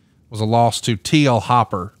match was a loss to TL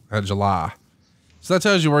Hopper at July. So that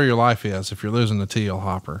tells you where your life is. If you're losing to TL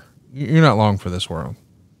Hopper, you're not long for this world.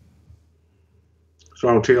 What's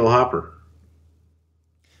wrong with TL Hopper?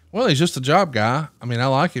 Well, he's just a job guy. I mean, I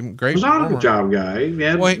like him. Great. He's not a job guy. He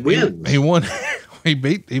had wins. He won. he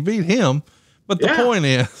beat him. But the point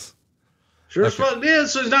is, sure as fuck it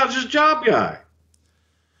is. So he's not just a job guy.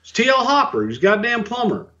 It's TL Hopper. He's a goddamn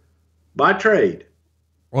plumber by trade.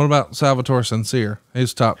 What about Salvatore Sincere?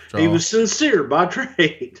 He's top draw. He was sincere by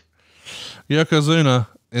trade. Yokozuna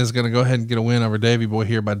is going to go ahead and get a win over Davey Boy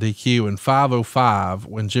here by DQ in 5:05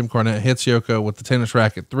 when Jim Cornette hits Yoko with the tennis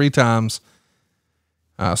racket 3 times.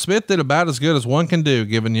 Smith did about as good as one can do,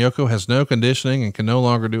 given Yoko has no conditioning and can no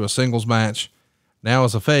longer do a singles match. Now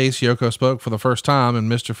as a face, Yoko spoke for the first time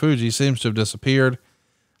and Mr. Fuji seems to have disappeared.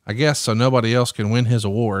 I guess so nobody else can win his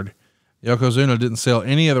award. Yokozuna didn't sell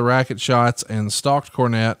any of the racket shots and stalked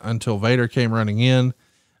Cornette until Vader came running in.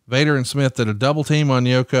 Vader and Smith did a double team on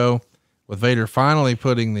Yoko, with Vader finally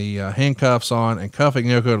putting the handcuffs on and cuffing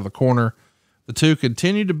Yoko to the corner. The two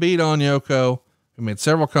continued to beat on Yoko, who made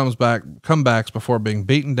several comebacks before being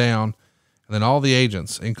beaten down. And then all the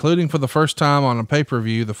agents, including for the first time on a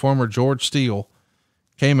pay-per-view, the former George Steele,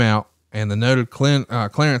 came out and the noted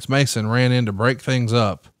Clarence Mason ran in to break things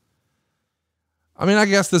up. I mean, I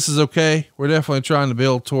guess this is okay. We're definitely trying to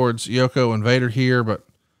build towards Yoko and Vader here, but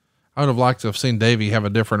I would have liked to have seen Davey have a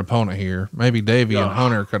different opponent here. Maybe Davey and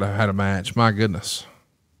Hunter could have had a match. My goodness.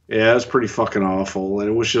 Yeah, it's pretty fucking awful. And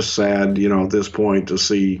it was just sad, at this point to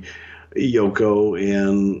see Yoko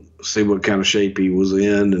and see what kind of shape he was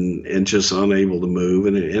in and just unable to move.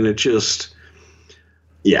 And it just,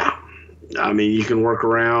 yeah. I mean, you can work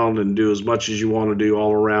around and do as much as you want to do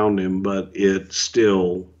all around him, but it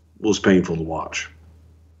still was painful to watch.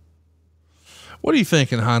 What do you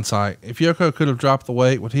think in hindsight? If Yoko could have dropped the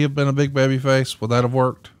weight, would he have been a big baby face? Would that have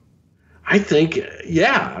worked? I think,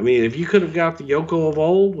 yeah. I mean, if you could have got the Yoko of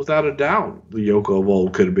old, without a doubt, the Yoko of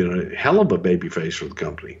old could have been a hell of a baby face for the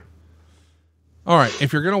company. All right.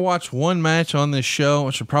 If you're going to watch one match on this show,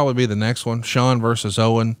 it should probably be the next one, Shawn versus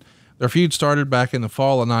Owen. Their feud started back in the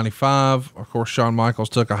fall of 95. Of course, Shawn Michaels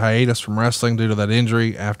took a hiatus from wrestling due to that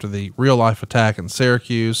injury after the real life attack in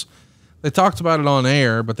Syracuse. They talked about it on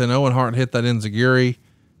air, but then Owen Hart hit that enziguri.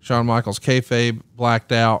 Shawn Michaels kayfabe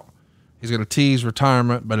blacked out. He's going to tease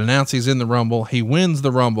retirement, but announce he's in the Rumble. He wins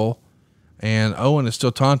the Rumble, and Owen is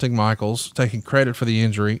still taunting Michaels, taking credit for the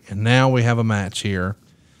injury. And now we have a match here.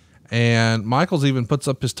 And Michaels even puts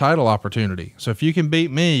up his title opportunity. So if you can beat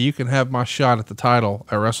me, you can have my shot at the title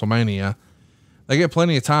at WrestleMania. They get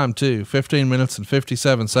plenty of time too. 15 minutes and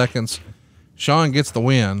 57 seconds. Shawn gets the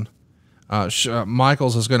win.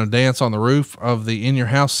 Michaels is going to dance on the roof of the In Your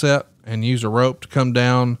House set and use a rope to come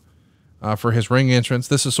down for his ring entrance.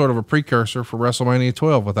 This is sort of a precursor for WrestleMania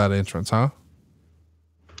 12 with that entrance, huh?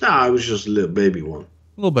 No, it was just a little baby one.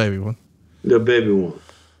 Little baby one. Little baby one.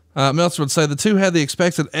 Meltzer would say the two had the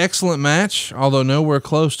expected excellent match, although nowhere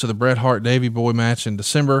close to the Bret Hart Davey Boy match in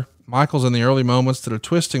December. Michaels in the early moments did a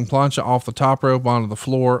twisting plancha off the top rope onto the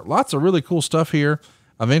floor. Lots of really cool stuff here.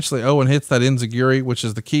 Eventually, Owen hits that enziguri, which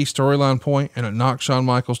is the key storyline point, and it knocks Shawn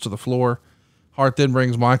Michaels to the floor. Hart then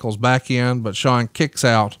brings Michaels back in, but Shawn kicks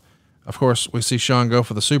out. Of course, we see Shawn go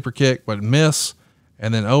for the super kick, but miss.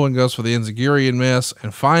 And then Owen goes for the enziguri and miss.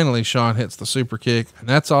 And finally, Shawn hits the super kick. And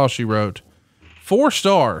that's all she wrote. 4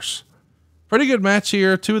 stars. Pretty good match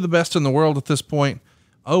here. 2 of the best in the world at this point.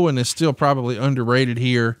 Owen is still probably underrated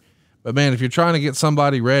here. But man, if you're trying to get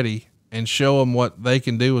somebody ready and show them what they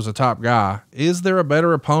can do as a top guy, is there a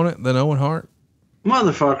better opponent than Owen Hart?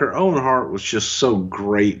 Motherfucker, Owen Hart was just so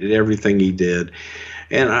great at everything he did.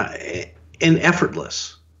 And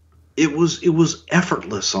effortless. It was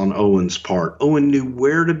effortless on Owen's part. Owen knew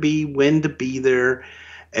where to be, when to be there,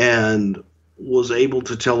 and was able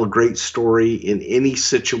to tell a great story in any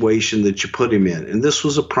situation that you put him in. And this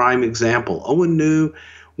was a prime example. Owen knew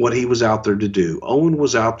what he was out there to do. Owen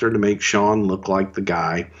was out there to make Shawn look like the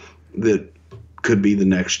guy that could be the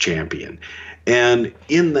next champion. And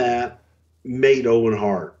in that, made Owen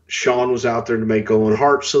Hart. Shawn was out there to make Owen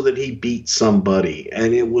Hart so that he beat somebody.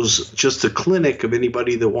 And it was just a clinic of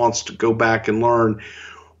anybody that wants to go back and learn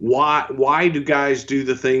why do guys do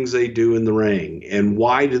the things they do in the ring, and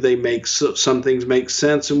why do they make some things make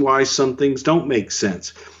sense and why some things don't make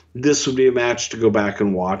sense. This would be a match to go back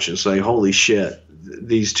and watch and say, holy shit,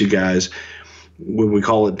 these two guys, when we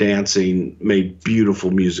call it dancing, made beautiful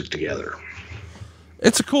music together.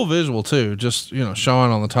 It's a cool visual too. Just, Shawn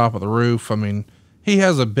on the top of the roof. I mean, he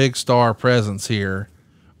has a big star presence here.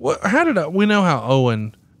 We know how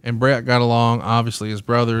Owen and Bret got along, obviously as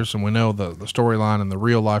brothers, and we know the storyline and the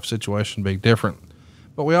real life situation being different.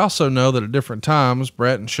 But we also know that at different times,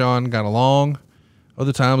 Bret and Shawn got along.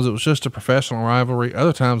 Other times it was just a professional rivalry.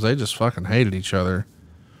 Other times they just fucking hated each other.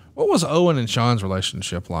 What was Owen and Shawn's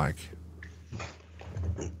relationship like?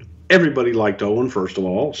 Everybody liked Owen, first of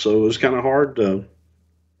all, so it was kind of hard to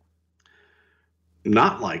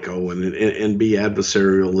not like Owen and be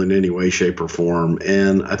adversarial in any way, shape, or form.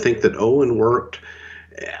 And I think that Owen worked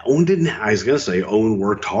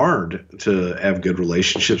hard to have good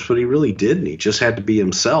relationships, but he really didn't. He just had to be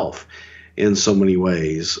himself in so many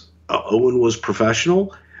ways. Owen was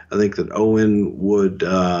professional. I think that Owen would,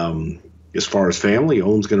 as far as family,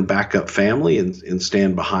 Owen's going to back up family and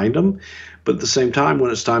stand behind them. But at the same time,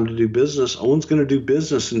 when it's time to do business, Owen's going to do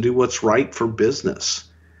business and do what's right for business.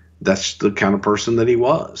 That's the kind of person that he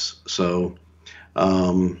was. So,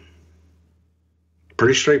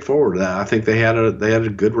 pretty straightforward. I think they had a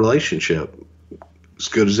good relationship, as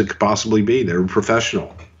good as it could possibly be. They were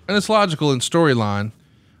professional. And it's logical in storyline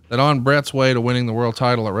that on Bret's way to winning the world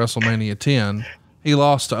title at WrestleMania 10, he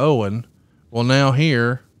lost to Owen. Well, now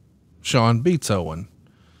here, Shawn beats Owen.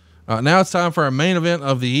 Now it's time for our main event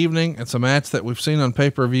of the evening. It's a match that we've seen on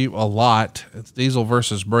pay-per-view a lot. It's Diesel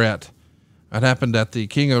versus Bret. It happened at the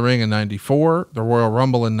King of the Ring in 94, the Royal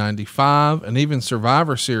Rumble in 95, and even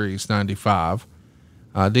Survivor Series 95.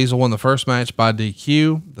 Diesel won the first match by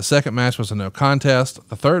DQ. The second match was a no contest.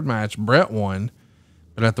 The third match, Bret won.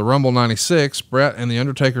 But at the Rumble 96, Bret and The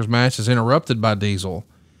Undertaker's match is interrupted by Diesel.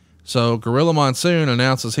 So Gorilla Monsoon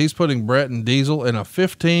announces he's putting Bret and Diesel in a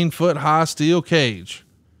 15-foot high steel cage.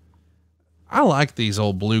 I like these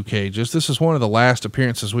old blue cages. This is one of the last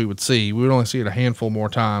appearances we would see. We would only see it a handful more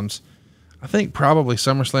times. I think probably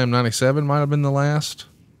SummerSlam 97 might have been the last.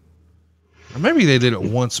 Or maybe they did it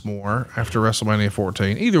once more after WrestleMania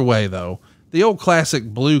 14. Either way, though, the old classic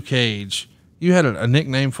blue cage You had a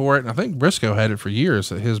nickname for it, and I think Briscoe had it for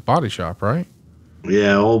years at his body shop, right?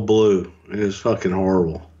 Yeah, old Blue. It was fucking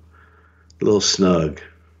horrible. Little snug.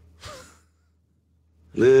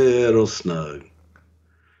 Little snug.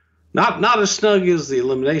 Not as snug as the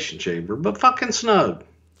Elimination Chamber, but fucking snug.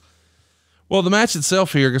 Well, the match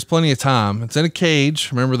itself here gets plenty of time. It's in a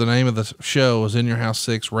cage. Remember, the name of the show was In Your House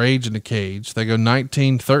 6, Rage in a Cage. They go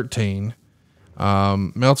 19-13.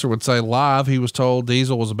 Meltzer would say live, he was told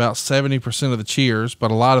Diesel was about 70% of the cheers, but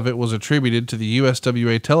a lot of it was attributed to the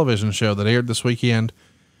USWA television show that aired this weekend,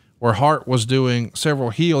 where Hart was doing several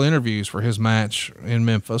heel interviews for his match in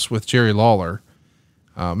Memphis with Jerry Lawler.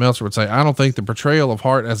 Meltzer would say, I don't think the portrayal of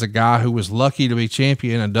Hart as a guy who was lucky to be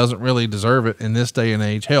champion and doesn't really deserve it in this day and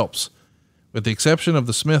age helps. With the exception of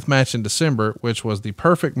the Smith match in December, which was the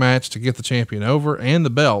perfect match to get the champion over and the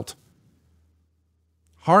belt,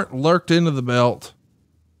 Hart lucked into the belt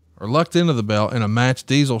in a match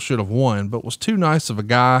Diesel should have won, but was too nice of a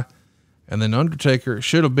guy. And then Undertaker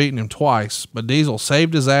should have beaten him twice, but Diesel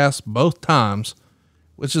saved his ass both times,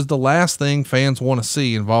 which is the last thing fans want to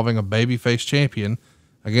see involving a babyface champion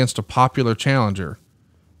against a popular challenger,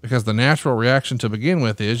 because the natural reaction to begin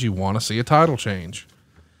with is you want to see a title change.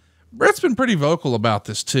 Bret's been pretty vocal about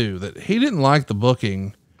this too, that he didn't like the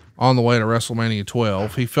booking on the way to WrestleMania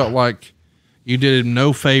 12. He felt like you did him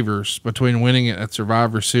no favors between winning it at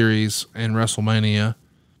Survivor Series and WrestleMania.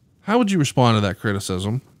 How would you respond to that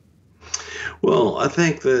criticism? Well, I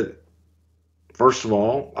think that, first of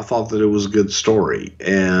all, I thought that it was a good story,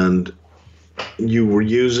 and you were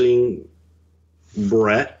using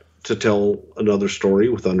Bret to tell another story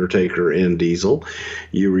with Undertaker and Diesel.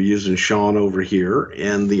 You were using Shawn over here,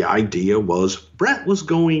 and the idea was Bret was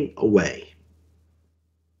going away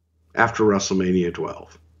after WrestleMania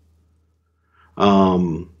 12.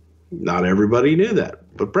 Not everybody knew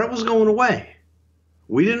that, but Bret was going away.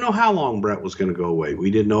 We didn't know how long Bret was going to go away.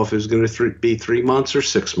 We didn't know if it was going to be 3 months or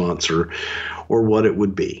 6 months or what it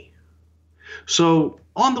would be. So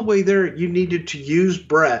on the way there, you needed to use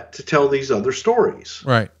Bret to tell these other stories.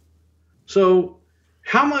 Right. So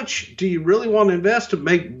how much do you really want to invest to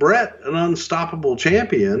make Bret an unstoppable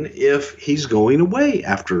champion if he's going away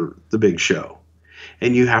after the big show?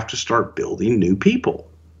 And you have to start building new people.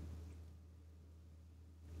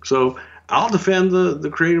 So I'll defend the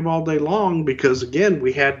creative all day long, because again,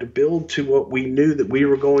 we had to build to what we knew that we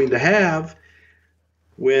were going to have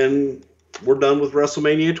when we're done with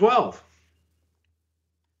WrestleMania 12.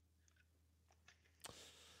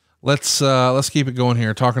 Let's keep it going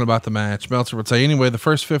here, talking about the match. Meltzer would say, anyway, the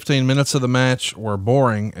first 15 minutes of the match were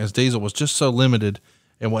boring, as Diesel was just so limited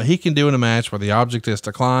in what he can do in a match where the object is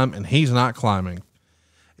to climb and he's not climbing.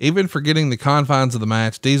 Even forgetting the confines of the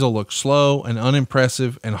match, Diesel looked slow and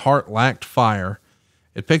unimpressive, and Hart lacked fire.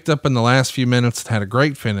 It picked up in the last few minutes and had a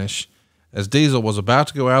great finish. As Diesel was about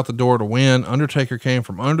to go out the door to win, Undertaker came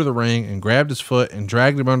from under the ring and grabbed his foot and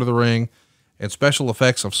dragged him under the ring, and special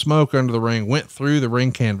effects of smoke under the ring went through the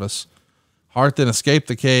ring canvas. Hart then escaped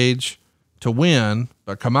the cage to win,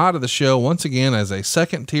 but come out of the show once again as a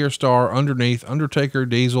second-tier star underneath Undertaker,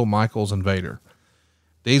 Diesel, Michaels, and Vader.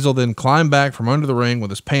 Diesel then climbed back from under the ring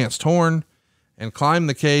with his pants torn and climbed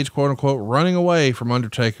the cage, quote unquote, running away from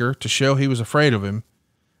Undertaker to show he was afraid of him.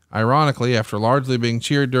 Ironically, after largely being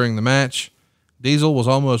cheered during the match, Diesel was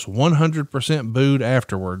almost 100% booed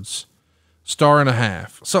afterwards. 1.5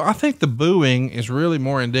 stars. So I think the booing is really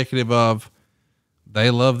more indicative of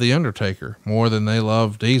they love the Undertaker more than they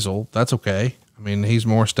love Diesel. That's okay. I mean, he's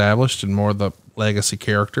more established and more the legacy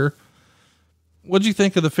character. What'd you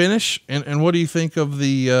think of the finish? And what do you think of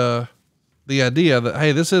the idea that,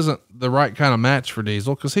 hey, this isn't the right kind of match for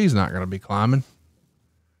Diesel, 'cause he's not going to be climbing?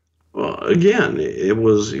 Well, again,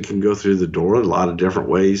 you can go through the door a lot of different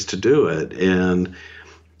ways to do it. And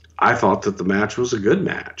I thought that the match was a good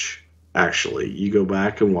match. Actually, you go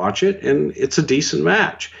back and watch it and it's a decent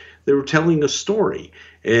match. They were telling a story.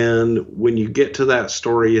 And when you get to that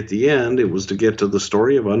story at the end, it was to get to the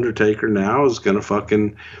story of Undertaker now is going to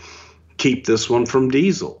fucking keep this one from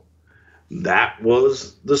Diesel. That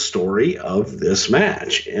was the story of this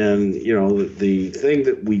match. And, you know, the thing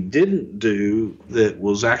that we didn't do that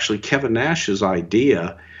was actually Kevin Nash's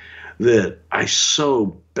idea that I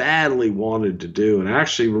so badly wanted to do. And I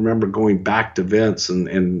actually remember going back to Vince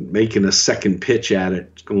and making a second pitch at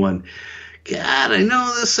it, going, God, I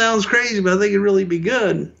know this sounds crazy, but I think it'd really be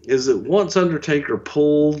good, is that once Undertaker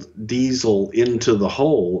pulled Diesel into the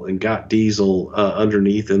hole and got Diesel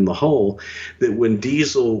underneath in the hole, that when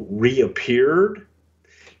Diesel reappeared,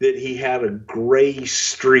 that he had a gray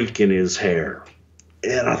streak in his hair.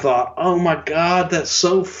 And I thought, oh my God, that's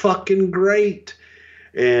so fucking great.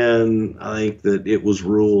 And I think that it was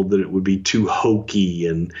ruled that it would be too hokey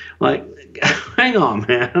and like, hang on,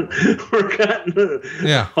 man. We're cutting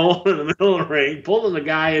a hole in the middle of the ring, pulling the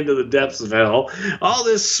guy into the depths of hell. All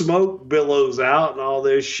this smoke billows out and all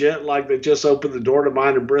this shit like they just opened the door to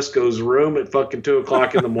mine and Briscoe's room at fucking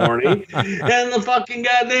 2:00 in the morning. And the fucking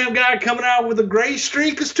goddamn guy coming out with a gray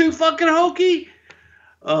streak is too fucking hokey.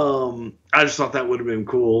 I just thought that would have been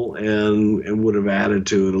cool and would have added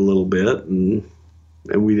to it a little bit. And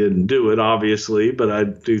we didn't do it, obviously, but I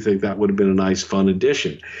do think that would have been a nice, fun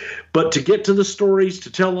addition. But to get to the stories,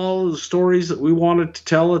 to tell all of the stories that we wanted to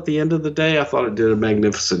tell at the end of the day, I thought it did a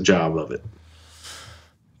magnificent job of it.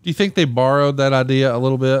 Do you think they borrowed that idea a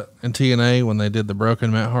little bit in TNA when they did the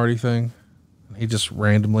broken Matt Hardy thing? He just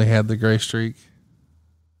randomly had the gray streak.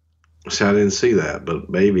 So I didn't see that, but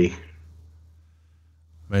maybe.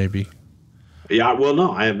 Yeah, well,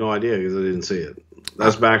 no, I have no idea because I didn't see it.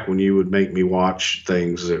 That's back when you would make me watch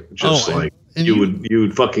things that just you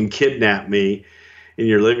would fucking kidnap me in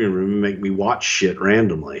your living room and make me watch shit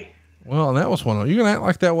randomly. Well, and that was one of them. You gonna act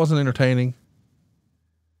like that wasn't entertaining?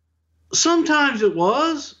 Sometimes it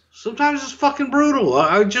was. Sometimes it's fucking brutal.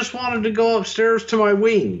 I just wanted to go upstairs to my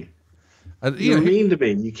wing. You're mean to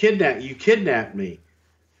me. You kidnapped me.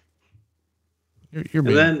 You're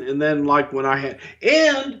mean. And then like when I had,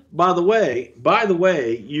 and by the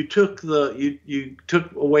way, you took you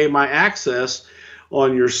took away my access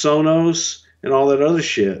on your Sonos and all that other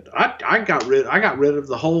shit. I got rid of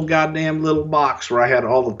the whole goddamn little box where I had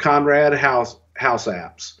all the Conrad house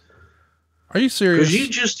apps. Are you serious? Because you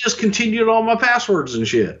just discontinued all my passwords and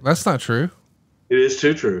shit. That's not true. It is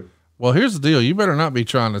too true. Well, here's the deal. You better not be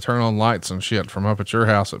trying to turn on lights and shit from up at your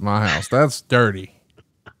house at my house. That's dirty.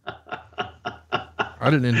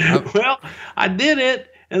 Well, I did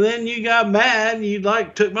it, and then you got mad and you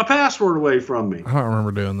took my password away from me. I don't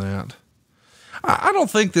remember doing that. I don't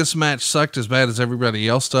think this match sucked as bad as everybody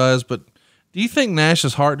else does, but do you think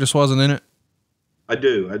Nash's heart just wasn't in it? I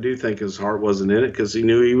do think his heart wasn't in it because he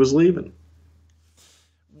knew he was leaving.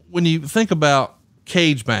 When you think about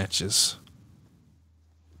cage matches,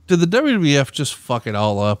 did the WWF just fuck it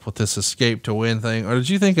all up with this escape to win thing? Or did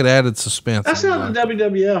you think it added suspense? That's not the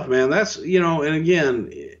WWF, man. That's, and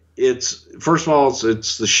again, it's, first of all,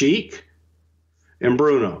 it's the Sheik and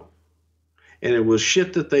Bruno. And it was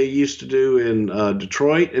shit that they used to do in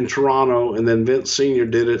Detroit and Toronto. And then Vince Sr.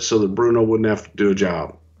 did it so that Bruno wouldn't have to do a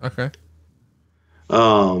job. Okay.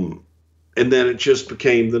 And then it just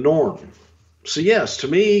became the norm. So yes, to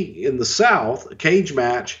me in the South, a cage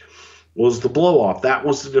match was the blow off. That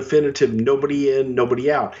was the definitive nobody in,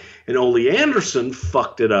 nobody out. And Ole Anderson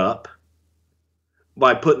fucked it up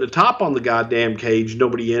by putting the top on the goddamn cage,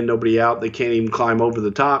 nobody in, nobody out. They can't even climb over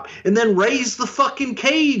the top, and then raise the fucking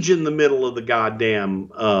cage in the middle of the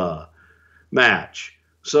goddamn match.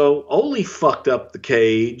 So Ole fucked up the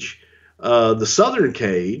cage, the Southern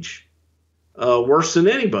cage, worse than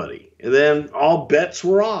anybody. And then all bets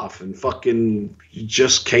were off and fucking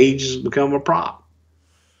just cages become a prop.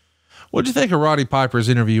 What'd you think of Roddy Piper's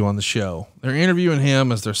interview on the show? They're interviewing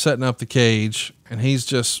him as they're setting up the cage, and he's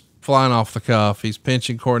just flying off the cuff. He's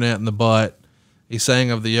pinching Cornette in the butt. He's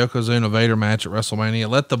saying of the Yokozuna Vader match at WrestleMania,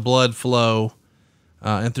 let the blood flow.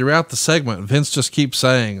 And throughout the segment, Vince just keeps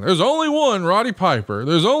saying, there's only one Roddy Piper.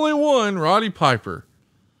 There's only one Roddy Piper.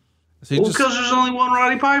 Because there's only one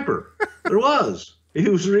Roddy Piper. There was. He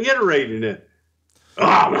was reiterating it.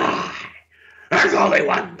 Oh my, there's only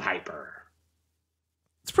one Piper.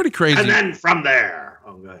 It's pretty crazy. And then from there.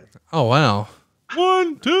 Oh, go ahead. Oh, wow.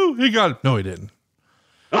 1, 2. He got it. No, he didn't.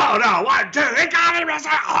 Oh, no. 1, 2. He got it.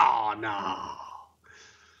 Oh,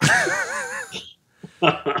 no.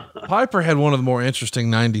 Piper had one of the more interesting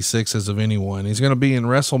 96s of anyone. He's going to be in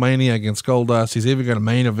WrestleMania against Goldust. He's even going to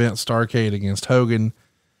main event Starrcade against Hogan.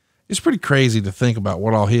 It's pretty crazy to think about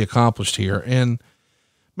what all he accomplished here. And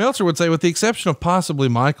Meltzer would say, with the exception of possibly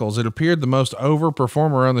Michaels, it appeared the most over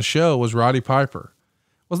performer on the show was Roddy Piper.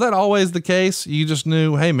 Was that always the case? You just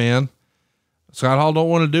knew, hey man, Scott Hall don't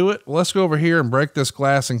want to do it. Well, let's go over here and break this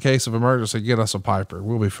glass in case of emergency. Get us a Piper.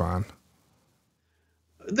 We'll be fine.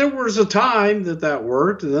 There was a time that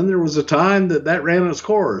worked. And then there was a time that ran its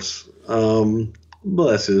course.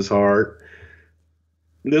 Bless his heart.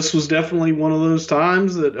 This was definitely one of those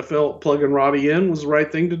times that I felt plugging Roddy in was the right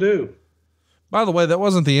thing to do. By the way, that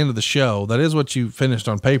wasn't the end of the show. That is what you finished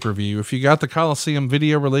on pay-per-view. If you got the Coliseum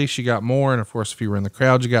video release, you got more. And of course, if you were in the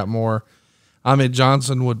crowd, you got more. Ahmed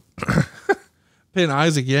Johnson would pin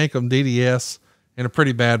Isaac Yankem DDS in a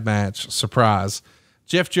pretty bad match. Surprise.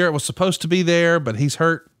 Jeff Jarrett was supposed to be there, but he's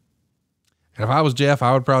hurt. And if I was Jeff,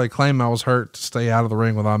 I would probably claim I was hurt to stay out of the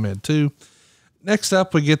ring with Ahmed too. Next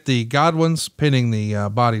up, we get the Godwins pinning the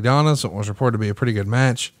Body Donnas. It was reported to be a pretty good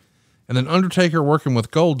match. And then Undertaker working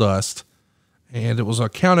with Goldust. And it was a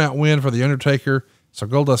count-out win for the Undertaker. So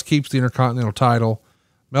Goldust keeps the Intercontinental title.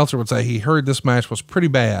 Meltzer would say he heard this match was pretty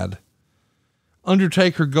bad.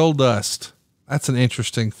 Undertaker Goldust. That's an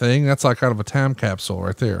interesting thing. That's like kind of a time capsule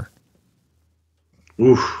right there.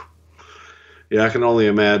 Oof. Yeah, I can only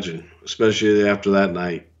imagine, especially after that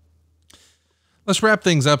night. Let's wrap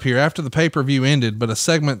things up here. After the pay-per-view ended, but a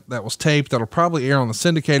segment that was taped that'll probably air on the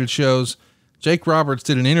syndicated shows, Jake Roberts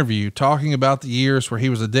did an interview talking about the years where he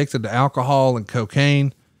was addicted to alcohol and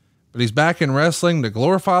cocaine, but he's back in wrestling to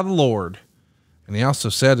glorify the Lord. And he also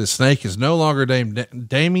said his snake is no longer named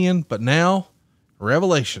Damien, but now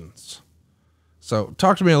Revelations. So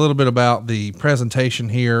talk to me a little bit about the presentation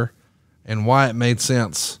here and why it made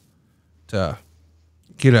sense to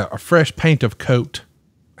get a fresh paint of coat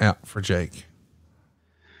out for Jake.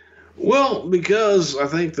 Well, because I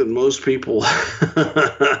think that most people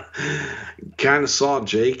kind of saw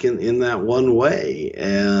Jake in that one way,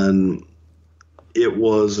 and it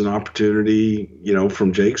was an opportunity, you know,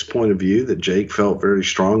 from Jake's point of view that Jake felt very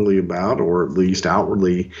strongly about, or at least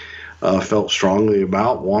outwardly felt strongly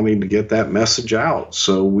about wanting to get that message out.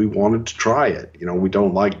 So we wanted to try it. You know, we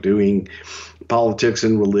don't like doing politics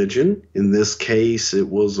and religion. In this case, it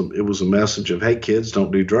was a message of, hey kids,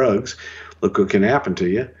 don't do drugs. Look what can happen to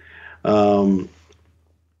you.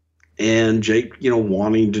 And Jake, you know,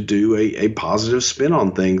 wanting to do a positive spin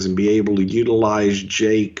on things and be able to utilize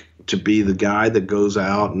Jake to be the guy that goes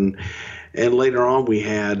out and later on we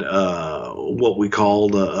had what we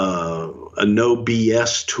called a no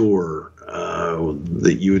BS tour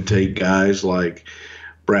that you would take guys like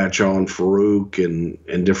Bradshaw and Farouk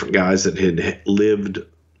and different guys that had lived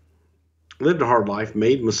a hard life,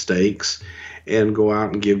 made mistakes, and go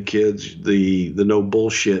out and give kids the no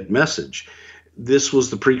bullshit message. This was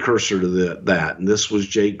the precursor to that. And this was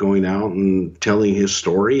Jake going out and telling his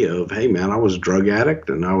story of, hey man, I was a drug addict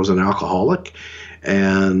and I was an alcoholic,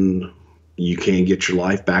 and you can get your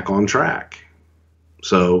life back on track.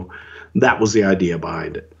 So that was the idea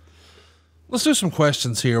behind it. Let's do some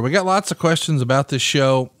questions here. We got lots of questions about this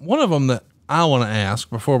show. One of them that I want to ask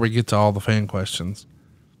before we get to all the fan questions.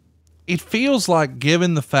 It feels like,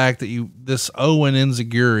 given the fact that this Owen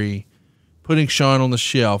Enziguri putting Shawn on the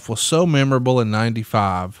shelf was so memorable in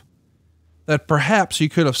 95, that perhaps you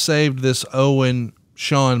could have saved this Owen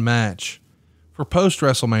Shawn match for post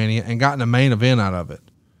WrestleMania and gotten a main event out of it,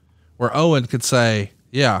 where Owen could say,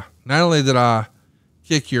 yeah, not only did I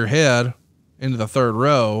kick your head into the third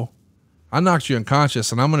row, I knocked you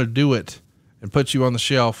unconscious, and I'm going to do it and put you on the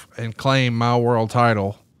shelf and claim my world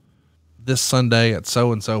title this Sunday at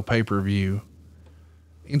so-and-so pay-per-view.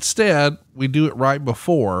 Instead, we do it right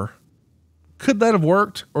before. Could that have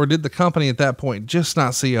worked, or did the company at that point just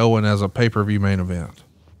not see Owen as a pay-per-view main event?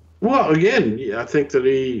 Well, again, I think that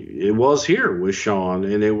it was here with Shawn,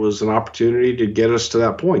 and it was an opportunity to get us to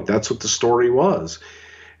that point. That's what the story was.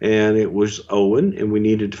 And it was Owen, and we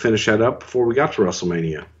needed to finish that up before we got to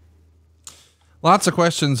WrestleMania. Lots of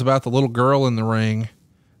questions about the little girl in the ring.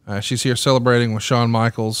 She's here celebrating with Shawn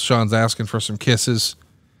Michaels. Shawn's asking for some kisses.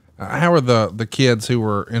 How are the kids who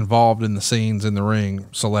were involved in the scenes in the ring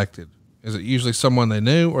selected? Is it usually someone they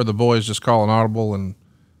knew, or the boys just call an audible and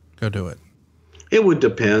go do it? It would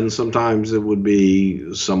depend. Sometimes it would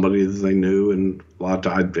be somebody that they knew, and a lot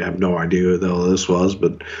of times I have no idea who the hell this was,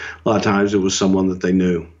 but a lot of times it was someone that they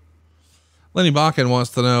knew. Lenny Bakken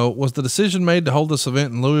wants to know, was the decision made to hold this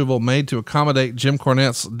event in Louisville made to accommodate Jim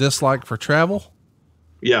Cornette's dislike for travel?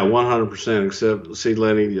 Yeah, 100%. Except, see,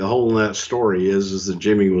 Lenny, the whole in that story is that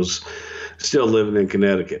Jimmy was still living in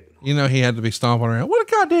Connecticut. You know, he had to be stomping around. What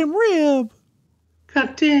a goddamn rib!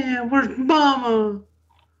 Goddamn, where's Mama?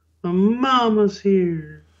 My mama's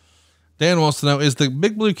here. Dan wants to know, is the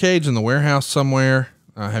big blue cage in the warehouse somewhere?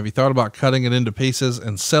 Have you thought about cutting it into pieces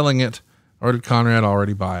and selling it, or did Conrad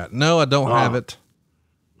already buy it? No, I don't have it.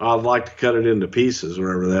 I'd like to cut it into pieces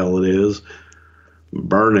wherever the hell it is.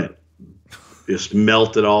 Burn it. Just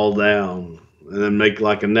melt it all down. And then make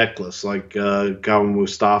like a necklace, like Calvin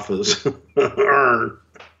Mustafa's.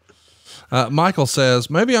 Michael says,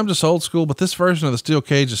 maybe I'm just old school, but this version of the steel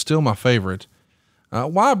cage is still my favorite.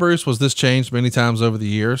 Why, Bruce, was this changed many times over the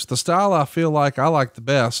years? The style I feel like I like the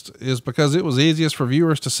best is because it was easiest for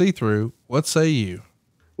viewers to see through. What say you?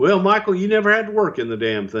 Well, Michael, you never had to work in the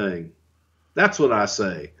damn thing. That's what I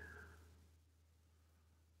say.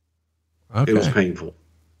 Okay. It was painful.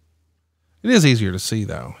 It is easier to see,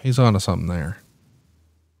 though. He's onto something there.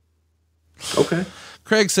 Okay.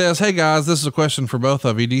 Craig says, hey guys, this is a question for both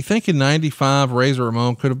of you. Do you think in 95 Razor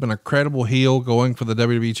Ramon could have been a credible heel going for the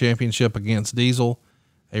WWE Championship against Diesel?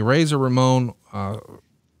 A Razor Ramon, a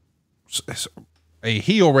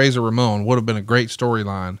heel Razor Ramon would have been a great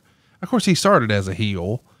storyline. Of course, he started as a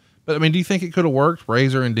heel, but I mean, do you think it could have worked,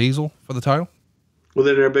 Razor and Diesel, for the title? Well,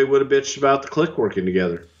 then everybody would have bitched about the Click working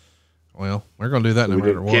together. Well, we're going to do that no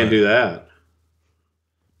matter what. Can't do that.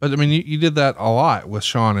 But I mean, you did that a lot with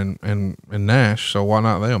Shawn and Nash, so why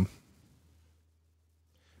not them?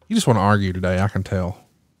 You just want to argue today, I can tell.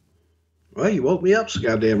 Well, you woke me up so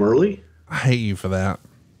goddamn early. I hate you for that.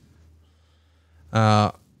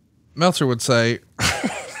 Meltzer would say,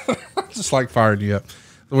 just like fired you up.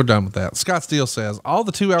 We're done with that. Scott Steele says, all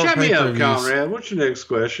the 2 hour Chat me up, pay-per-views. Conrad. What's your next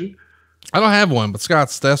question? I don't have one, but Scott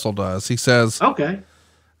Stessel does. He says, okay.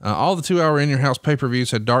 All the 2 hour In Your House pay-per-views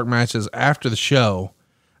had dark matches after the show.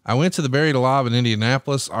 I went to the Buried Alive in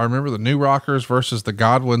Indianapolis. I remember the New Rockers versus the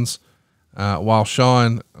Godwins, while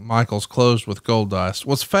Shawn Michaels closed with Goldust.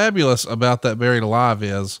 What's fabulous about that Buried Alive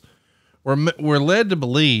is we're led to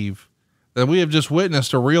believe that we have just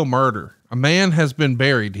witnessed a real murder. A man has been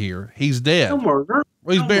buried here. He's dead. No murder.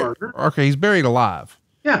 Well, he's murder. Okay. He's buried alive.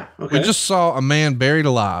 Yeah. Okay. We just saw a man buried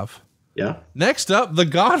alive. Yeah. Next up, the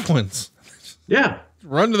Godwins. Yeah.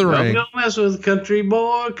 Run to the ring. Don't go mess with country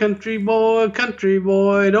boy, country boy, country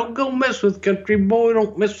boy. Don't go mess with country boy.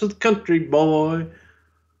 Don't mess with country boy.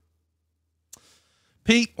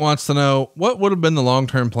 Pete wants to know what would have been the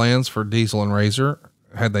long-term plans for Diesel and Razor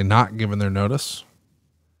had they not given their notice.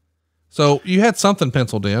 So you had something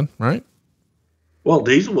penciled in, right? Well,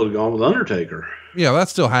 Diesel would have gone with Undertaker. Yeah, that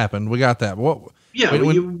still happened. We got that. Yeah,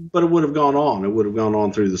 but it would have gone on. It would have gone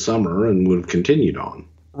on through the summer and would have continued on.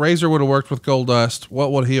 Razor would have worked with Goldust.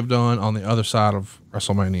 What would he have done on the other side of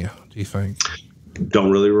WrestleMania, do you think?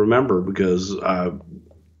 Don't really remember because,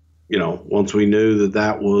 once we knew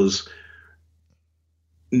that was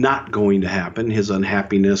not going to happen, his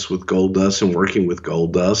unhappiness with Goldust and working with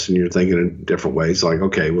Goldust, and you're thinking in different ways, like,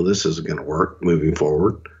 okay, well, this isn't going to work moving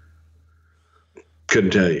forward.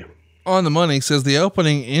 Couldn't tell you. On the Money says the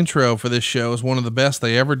opening intro for this show is one of the best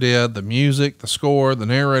they ever did. The music, the score, the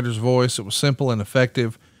narrator's voice, it was simple and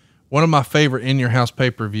effective. One of my favorite In Your House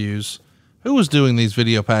pay-per-views. Who was doing these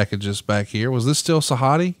video packages back here? Was this still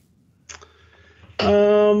Sahadi?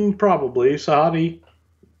 Probably Sahadi,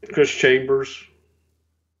 Chris Chambers.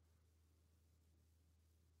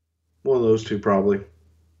 One of those two, probably.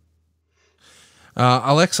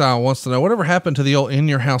 Alexa wants to know, whatever happened to the old In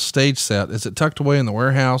Your House stage set? Is it tucked away in the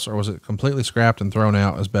warehouse or was it completely scrapped and thrown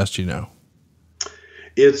out as best you know?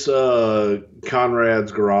 It's,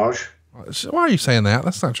 Conrad's garage. Why are you saying that?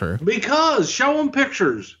 That's not true. Because show them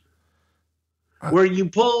pictures where you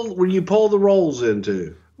pull the rolls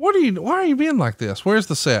into. Why are you being like this? Where's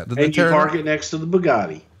the set? And you park it next to the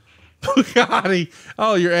Bugatti. Bugatti.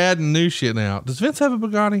 Oh, you're adding new shit now. Does Vince have a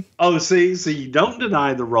Bugatti? Oh, see, so you don't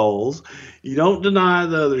deny the rolls. You don't deny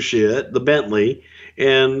the other shit, the Bentley.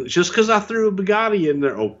 And just because I threw a Bugatti in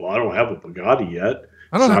there, oh, well, I don't have a Bugatti yet.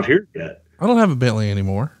 It's not here yet. I don't have a Bentley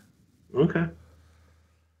anymore. Okay.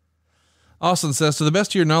 Austin says, to the best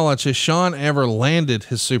of your knowledge, has Shawn ever landed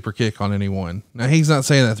his super kick on anyone? Now, he's not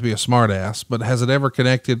saying that to be a smart ass, but has it ever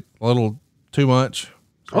connected a little too much?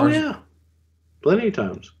 Oh, yeah. Plenty of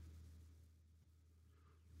times.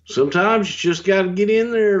 Sometimes you just got to get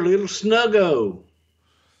in there a little snuggo.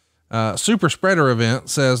 Super Spreader Event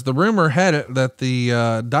says the rumor had it that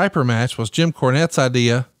the diaper match was Jim Cornette's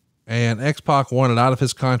idea and X-Pac wanted out of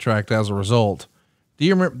his contract as a result. Do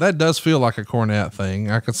you remember? That does feel like a Cornette thing.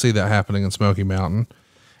 I could see that happening in Smoky Mountain.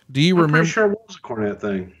 Do you remember? I'm pretty sure it was a Cornette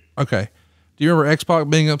thing. Okay. Do you remember X-Pac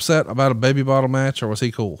being upset about a baby bottle match or was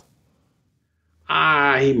he cool?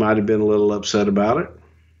 He might have been a little upset about it.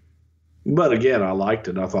 But again, I liked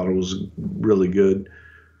it. I thought it was a really good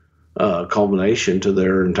culmination to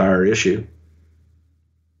their entire issue.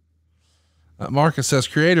 Marcus says,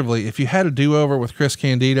 creatively, if you had a do-over with Chris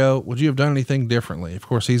Candido, would you have done anything differently? Of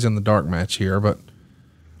course, he's in the dark match here, but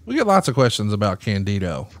we get lots of questions about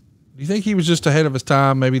Candido. Do you think he was just ahead of his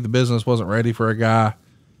time? Maybe the business wasn't ready for a guy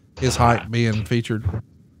his height being featured.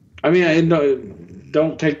 I mean,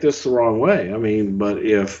 don't take this the wrong way. I mean, but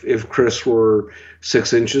if Chris were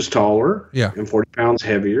 6 inches taller and 40 pounds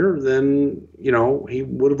heavier, then, he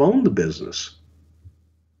would have owned the business.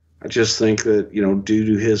 I just think that, due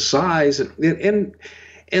to his size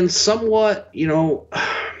and somewhat,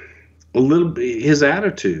 a little bit his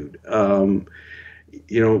attitude,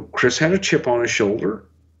 Chris had a chip on his shoulder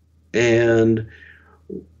and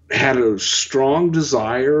had a strong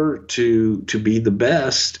desire to be the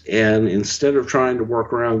best. And instead of trying to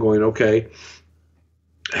work around going, okay,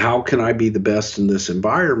 how can I be the best in this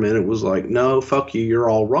environment? It was like, no, fuck you. You're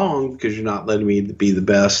all wrong because you're not letting me be the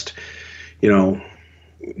best,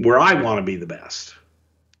 where I want to be the best.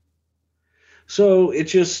 So it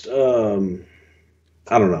just, I don't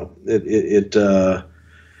know.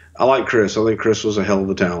 I like Chris. I think Chris was a hell of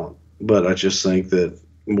a talent, but I just think that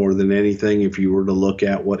more than anything, if you were to look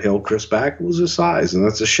at what held Chris back, it was his size. And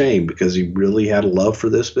that's a shame because he really had a love for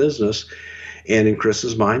this business. And in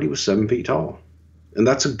Chris's mind, he was 7 feet tall. And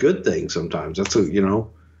that's a good thing sometimes. That's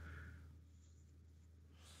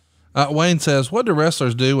Wayne says, what do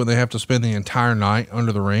wrestlers do when they have to spend the entire night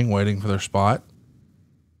under the ring waiting for their spot?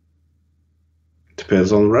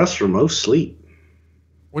 Depends on the wrestler. Most sleep.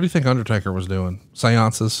 What do you think Undertaker was doing?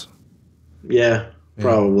 Seances? Yeah.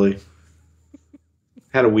 Probably.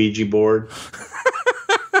 Had a Ouija board.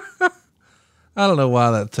 I don't know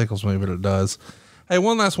why that tickles me, but it does. Hey,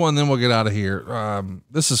 one last one, then we'll get out of here.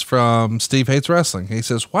 This is from Steve Hates Wrestling. He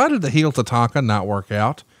says, why did the heel Tatanka not work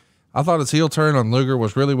out? I thought his heel turn on Luger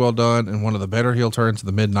was really well done and one of the better heel turns of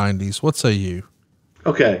the mid-90s. What say you?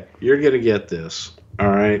 Okay, you're going to get this. All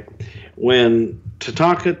right. When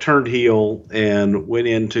Tatanka turned heel and went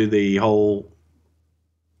into the whole...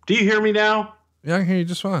 Do you hear me now? Yeah, I can hear you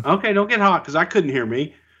just fine. Okay, don't get hot because I couldn't hear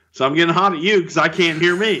me. So I'm getting hot at you because I can't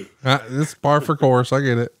hear me. It's par for course. I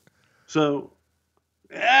get it. So...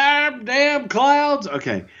 damn clouds.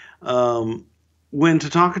 Okay. When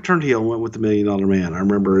Tatanka turned heel and went with the $1 Million Man, I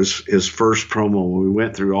remember his first promo when we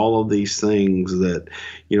went through all of these things that,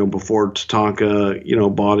 before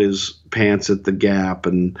Tatanka, bought his pants at the Gap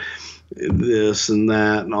and this and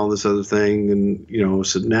that and all this other thing. And,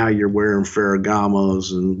 said, now you're wearing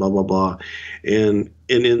Ferragamos and blah, blah, blah. And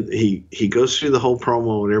then he goes through the whole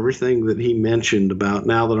promo and everything that he mentioned about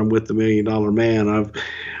now that I'm with the $1 Million Man,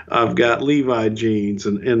 I've got Levi jeans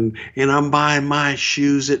and I'm buying my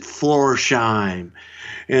shoes at Florsheim.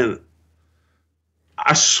 And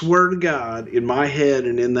I swear to God, in my head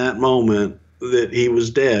and in that moment, that he was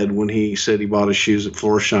dead when he said he bought his shoes at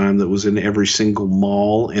Florsheim that was in every single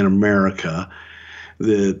mall in America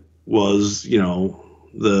that was,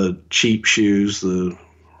 the cheap shoes, and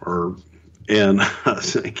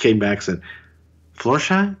he came back and said,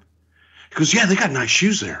 Florsheim? He goes, yeah, they got nice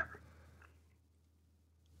shoes there.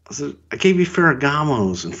 I said, I gave you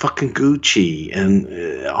Ferragamos and fucking Gucci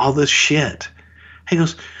and all this shit. He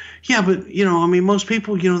goes, yeah, but most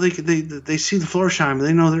people, they see the Florsheim and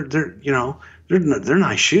they know they're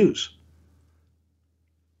nice shoes.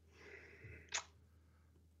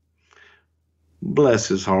 Bless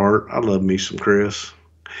his heart. I love me some Chris.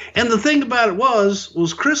 And the thing about it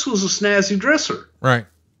was Chris was a snazzy dresser. Right.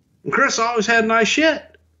 And Chris always had nice shit.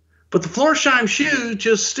 But the Florsheim shoe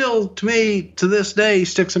just still, to me, to this day,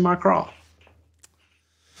 sticks in my craw.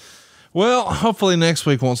 Well, hopefully next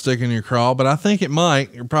week won't stick in your craw, but I think it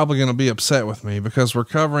might. You're probably going to be upset with me because we're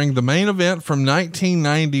covering the main event from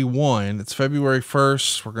 1991. It's February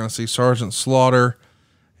 1st. We're going to see Sergeant Slaughter,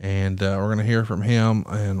 and we're going to hear from him,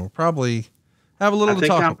 and we'll probably have a little to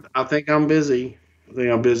talk. I think I'm busy.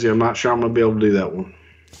 I'm not sure I'm going to be able to do that one.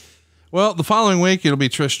 Well, the following week, it'll be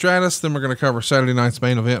Trish Stratus. Then we're going to cover Saturday night's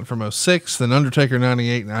main event from 06, then Undertaker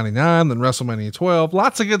 98, 99, then WrestleMania 12.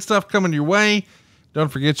 Lots of good stuff coming your way. Don't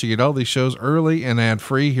forget, you get all these shows early and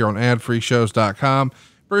ad-free here on adfreeshows.com.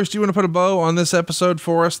 Bruce, do you want to put a bow on this episode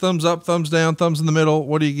for us? Thumbs up, thumbs down, thumbs in the middle.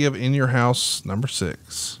 What do you give In Your House number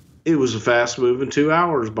 6? It was a fast moving 2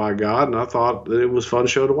 hours, by God. And I thought that it was a fun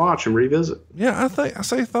show to watch and revisit. Yeah, I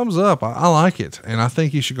say thumbs up. I like it. And I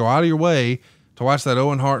think you should go out of your way to watch that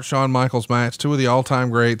Owen Hart, Shawn Michaels match, 2 of the all-time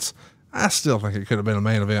greats. I still think it could have been a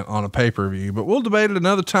main event on a pay-per-view, but we'll debate it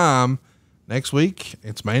another time. Next week,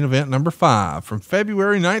 it's main event number 5 from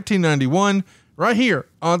February 1991, right here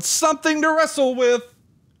on Something to Wrestle with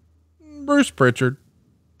Bruce Prichard.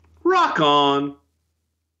 Rock on.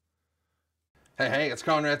 Hey, it's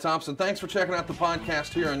Conrad Thompson. Thanks for checking out the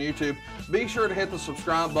podcast here on YouTube. Be sure to hit the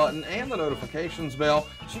subscribe button and the notifications bell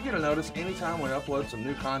so you get a notice anytime we upload some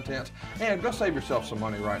new content. And go save yourself some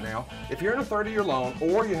money right now. If you're in a 30-year loan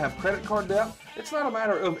or you have credit card debt, it's not a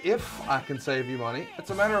matter of if I can save you money. It's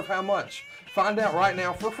a matter of how much. Find out right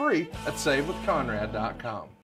now for free at SaveWithConrad.com.